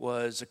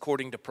 was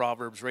according to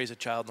Proverbs, raise a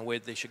child in the way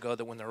that they should go,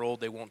 that when they're old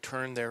they won't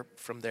turn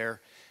from there.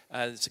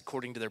 It's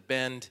according to their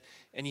bend.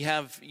 And you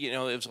have, it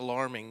was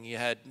alarming. You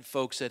had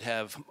folks that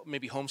have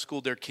maybe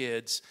homeschooled their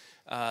kids.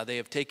 They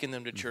have taken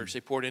them to church.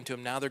 They poured into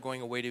them. Now they're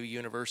going away to a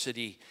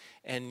university.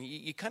 And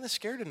you kind of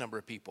scared a number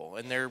of people.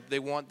 And they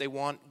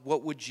want,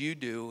 what would you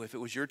do if it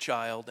was your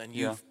child and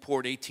you've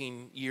poured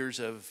 18 years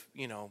of,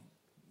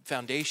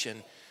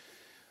 foundation?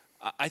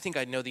 I think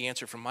I know the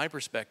answer from my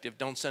perspective.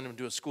 Don't send them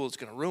to a school that's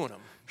going to ruin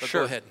them. But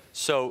sure. Go ahead.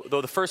 So,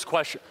 though the first,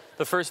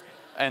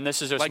 and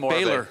this is just like more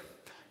Baylor.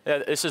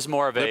 of this is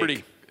more of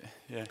Liberty.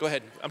 Yeah. Go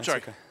ahead. I'm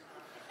sorry. Okay.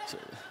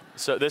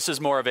 So this is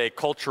more of a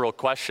cultural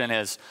question.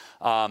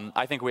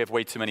 I think we have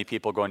way too many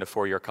people going to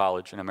four-year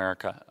college in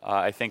America.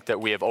 I think that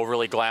we have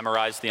overly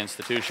glamorized the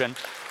institution.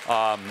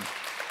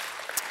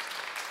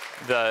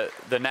 The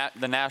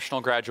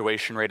national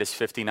graduation rate is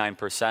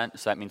 59%,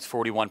 so that means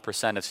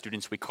 41% of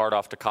students we cart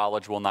off to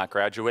college will not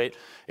graduate.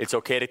 It's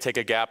okay to take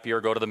a gap year,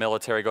 go to the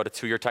military, go to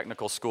two-year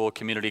technical school,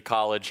 community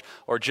college,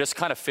 or just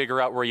kind of figure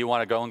out where you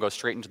want to go and go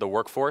straight into the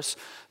workforce.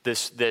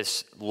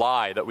 This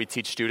lie that we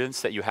teach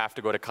students that you have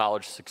to go to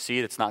college to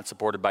succeed, it's not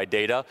supported by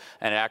data,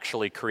 and it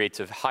actually creates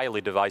a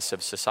highly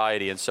divisive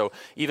society. And so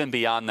even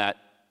beyond that,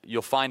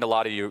 you'll find a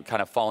lot of you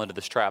kind of fall into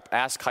this trap.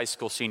 Ask high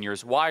school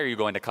seniors, why are you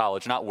going to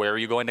college? Not where are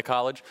you going to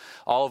college?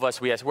 All of us,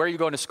 we ask, where are you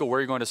going to school? Where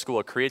are you going to school?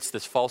 It creates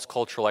this false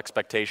cultural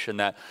expectation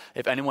that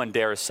if anyone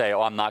dares say,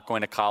 I'm not going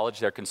to college,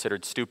 they're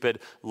considered stupid,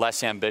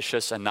 less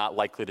ambitious, and not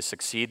likely to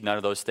succeed. None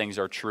of those things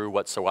are true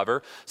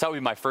whatsoever. So that would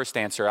be my first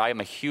answer. I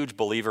am a huge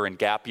believer in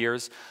gap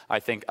years.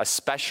 I think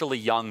especially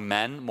young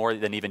men, more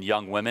than even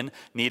young women,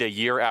 need a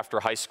year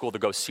after high school to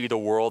go see the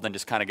world and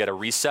just kind of get a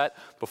reset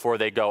before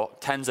they go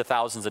tens of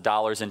thousands of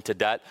dollars into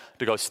debt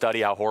to go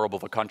study how horrible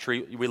of a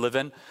country we live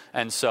in.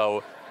 And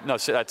so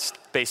that's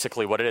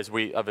basically what it is.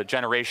 We have a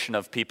generation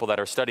of people that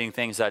are studying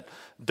things that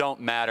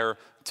don't matter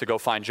to go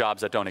find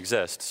jobs that don't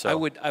exist. So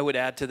I would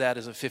add to that,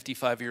 as a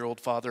 55-year-old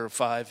father of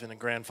 5 and a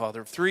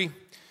grandfather of 3,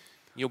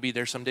 you'll be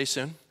there someday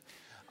soon.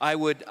 I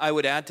would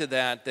add to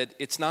that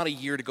it's not a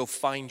year to go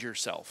find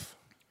yourself.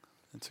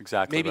 That's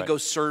exactly Maybe right. go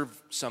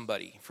serve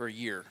somebody for a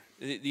year.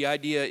 The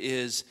idea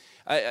is,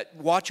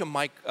 watch a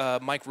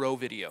Mike Rowe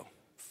video.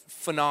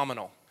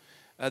 Phenomenal.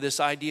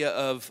 This idea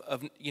of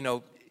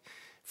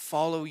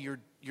follow your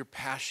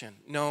passion.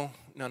 No.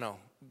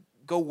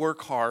 Go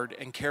work hard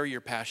and carry your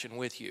passion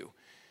with you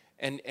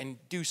and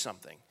do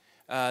something.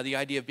 The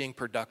idea of being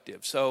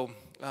productive. So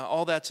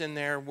all that's in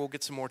there. We'll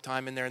get some more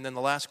time in there. And then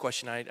the last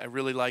question, I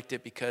really liked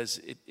it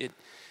because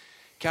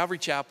Calvary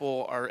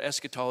Chapel, our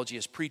eschatology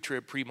is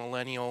pre-trib,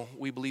 pre-millennial.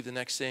 We believe the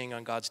next thing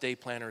on God's day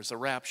planner is the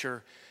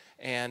rapture.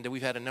 And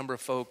we've had a number of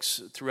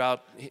folks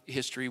throughout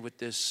history with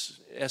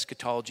this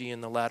eschatology in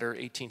the latter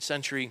 18th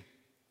century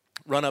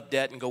run up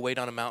debt and go wait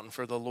on a mountain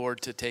for the Lord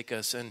to take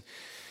us. And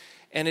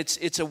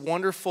it's a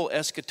wonderful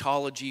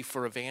eschatology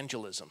for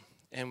evangelism.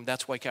 And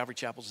that's why Calvary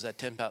Chapel is at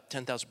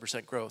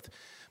 10,000% growth.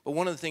 But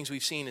one of the things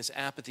we've seen is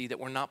apathy, that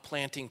we're not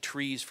planting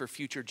trees for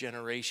future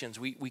generations.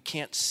 We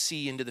can't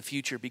see into the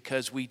future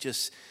because we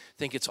just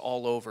think it's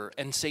all over.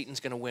 And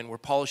Satan's going to win. We're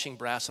polishing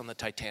brass on the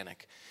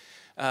Titanic.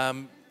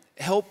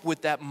 Help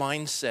with that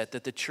mindset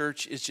that the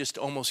church is just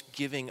almost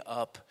giving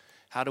up.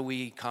 How do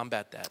we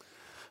combat that?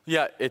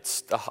 Yeah,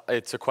 it's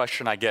a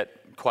question I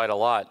get quite a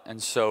lot,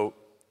 and so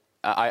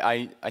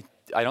I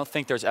don't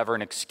think there's ever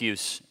an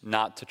excuse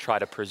not to try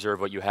to preserve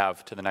what you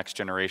have to the next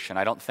generation.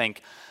 I don't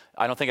think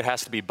it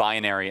has to be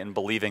binary in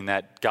believing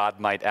that God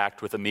might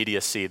act with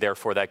immediacy.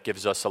 Therefore, that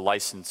gives us a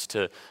license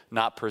to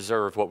not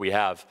preserve what we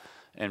have.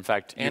 In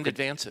fact,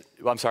 advance it.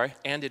 I'm sorry?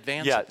 And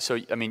advance it. Yeah, so,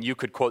 you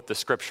could quote the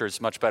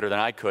scriptures much better than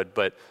I could,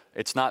 but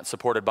it's not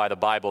supported by the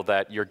Bible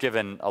that you're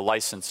given a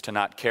license to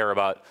not care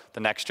about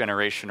the next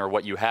generation or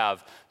what you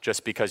have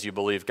just because you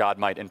believe God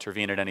might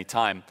intervene at any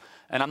time.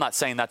 And I'm not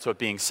saying that's what's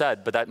being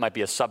said, but that might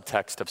be a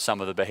subtext of some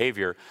of the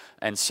behavior.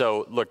 And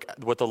so, look,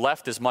 what the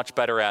left is much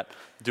better at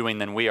doing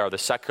than we are, the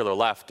secular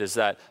left, is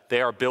that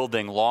they are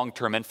building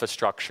long-term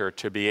infrastructure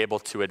to be able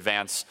to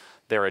advance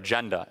their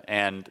agenda.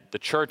 And the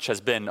church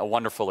has been a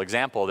wonderful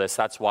example of this.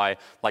 That's why,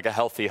 like a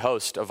healthy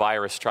host, a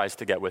virus tries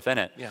to get within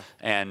it. Yeah.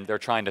 And they're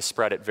trying to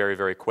spread it very,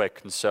 very quick.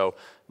 And so,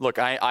 look,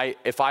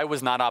 if I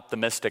was not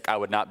optimistic, I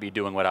would not be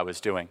doing what I was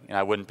doing. And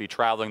I wouldn't be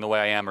traveling the way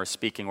I am or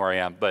speaking where I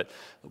am. But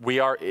we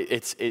are,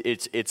 it's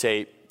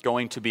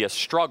going to be a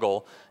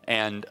struggle,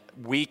 and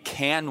we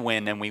can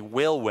win and we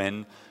will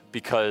win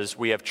because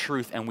we have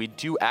truth, and we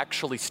do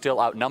actually still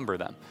outnumber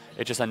them.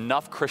 It's just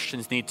enough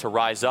Christians need to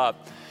rise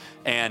up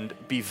and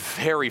be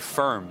very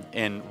firm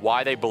in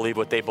why they believe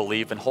what they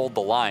believe and hold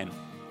the line.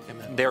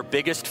 Amen. Their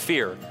biggest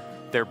fear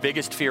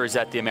is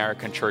that the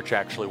American church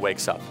actually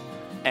wakes up.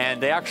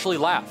 And they actually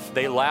laugh.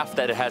 They laugh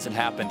that it hasn't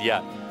happened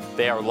yet.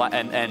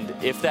 And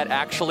if that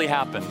actually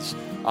happens,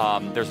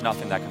 there's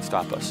nothing that can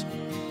stop us.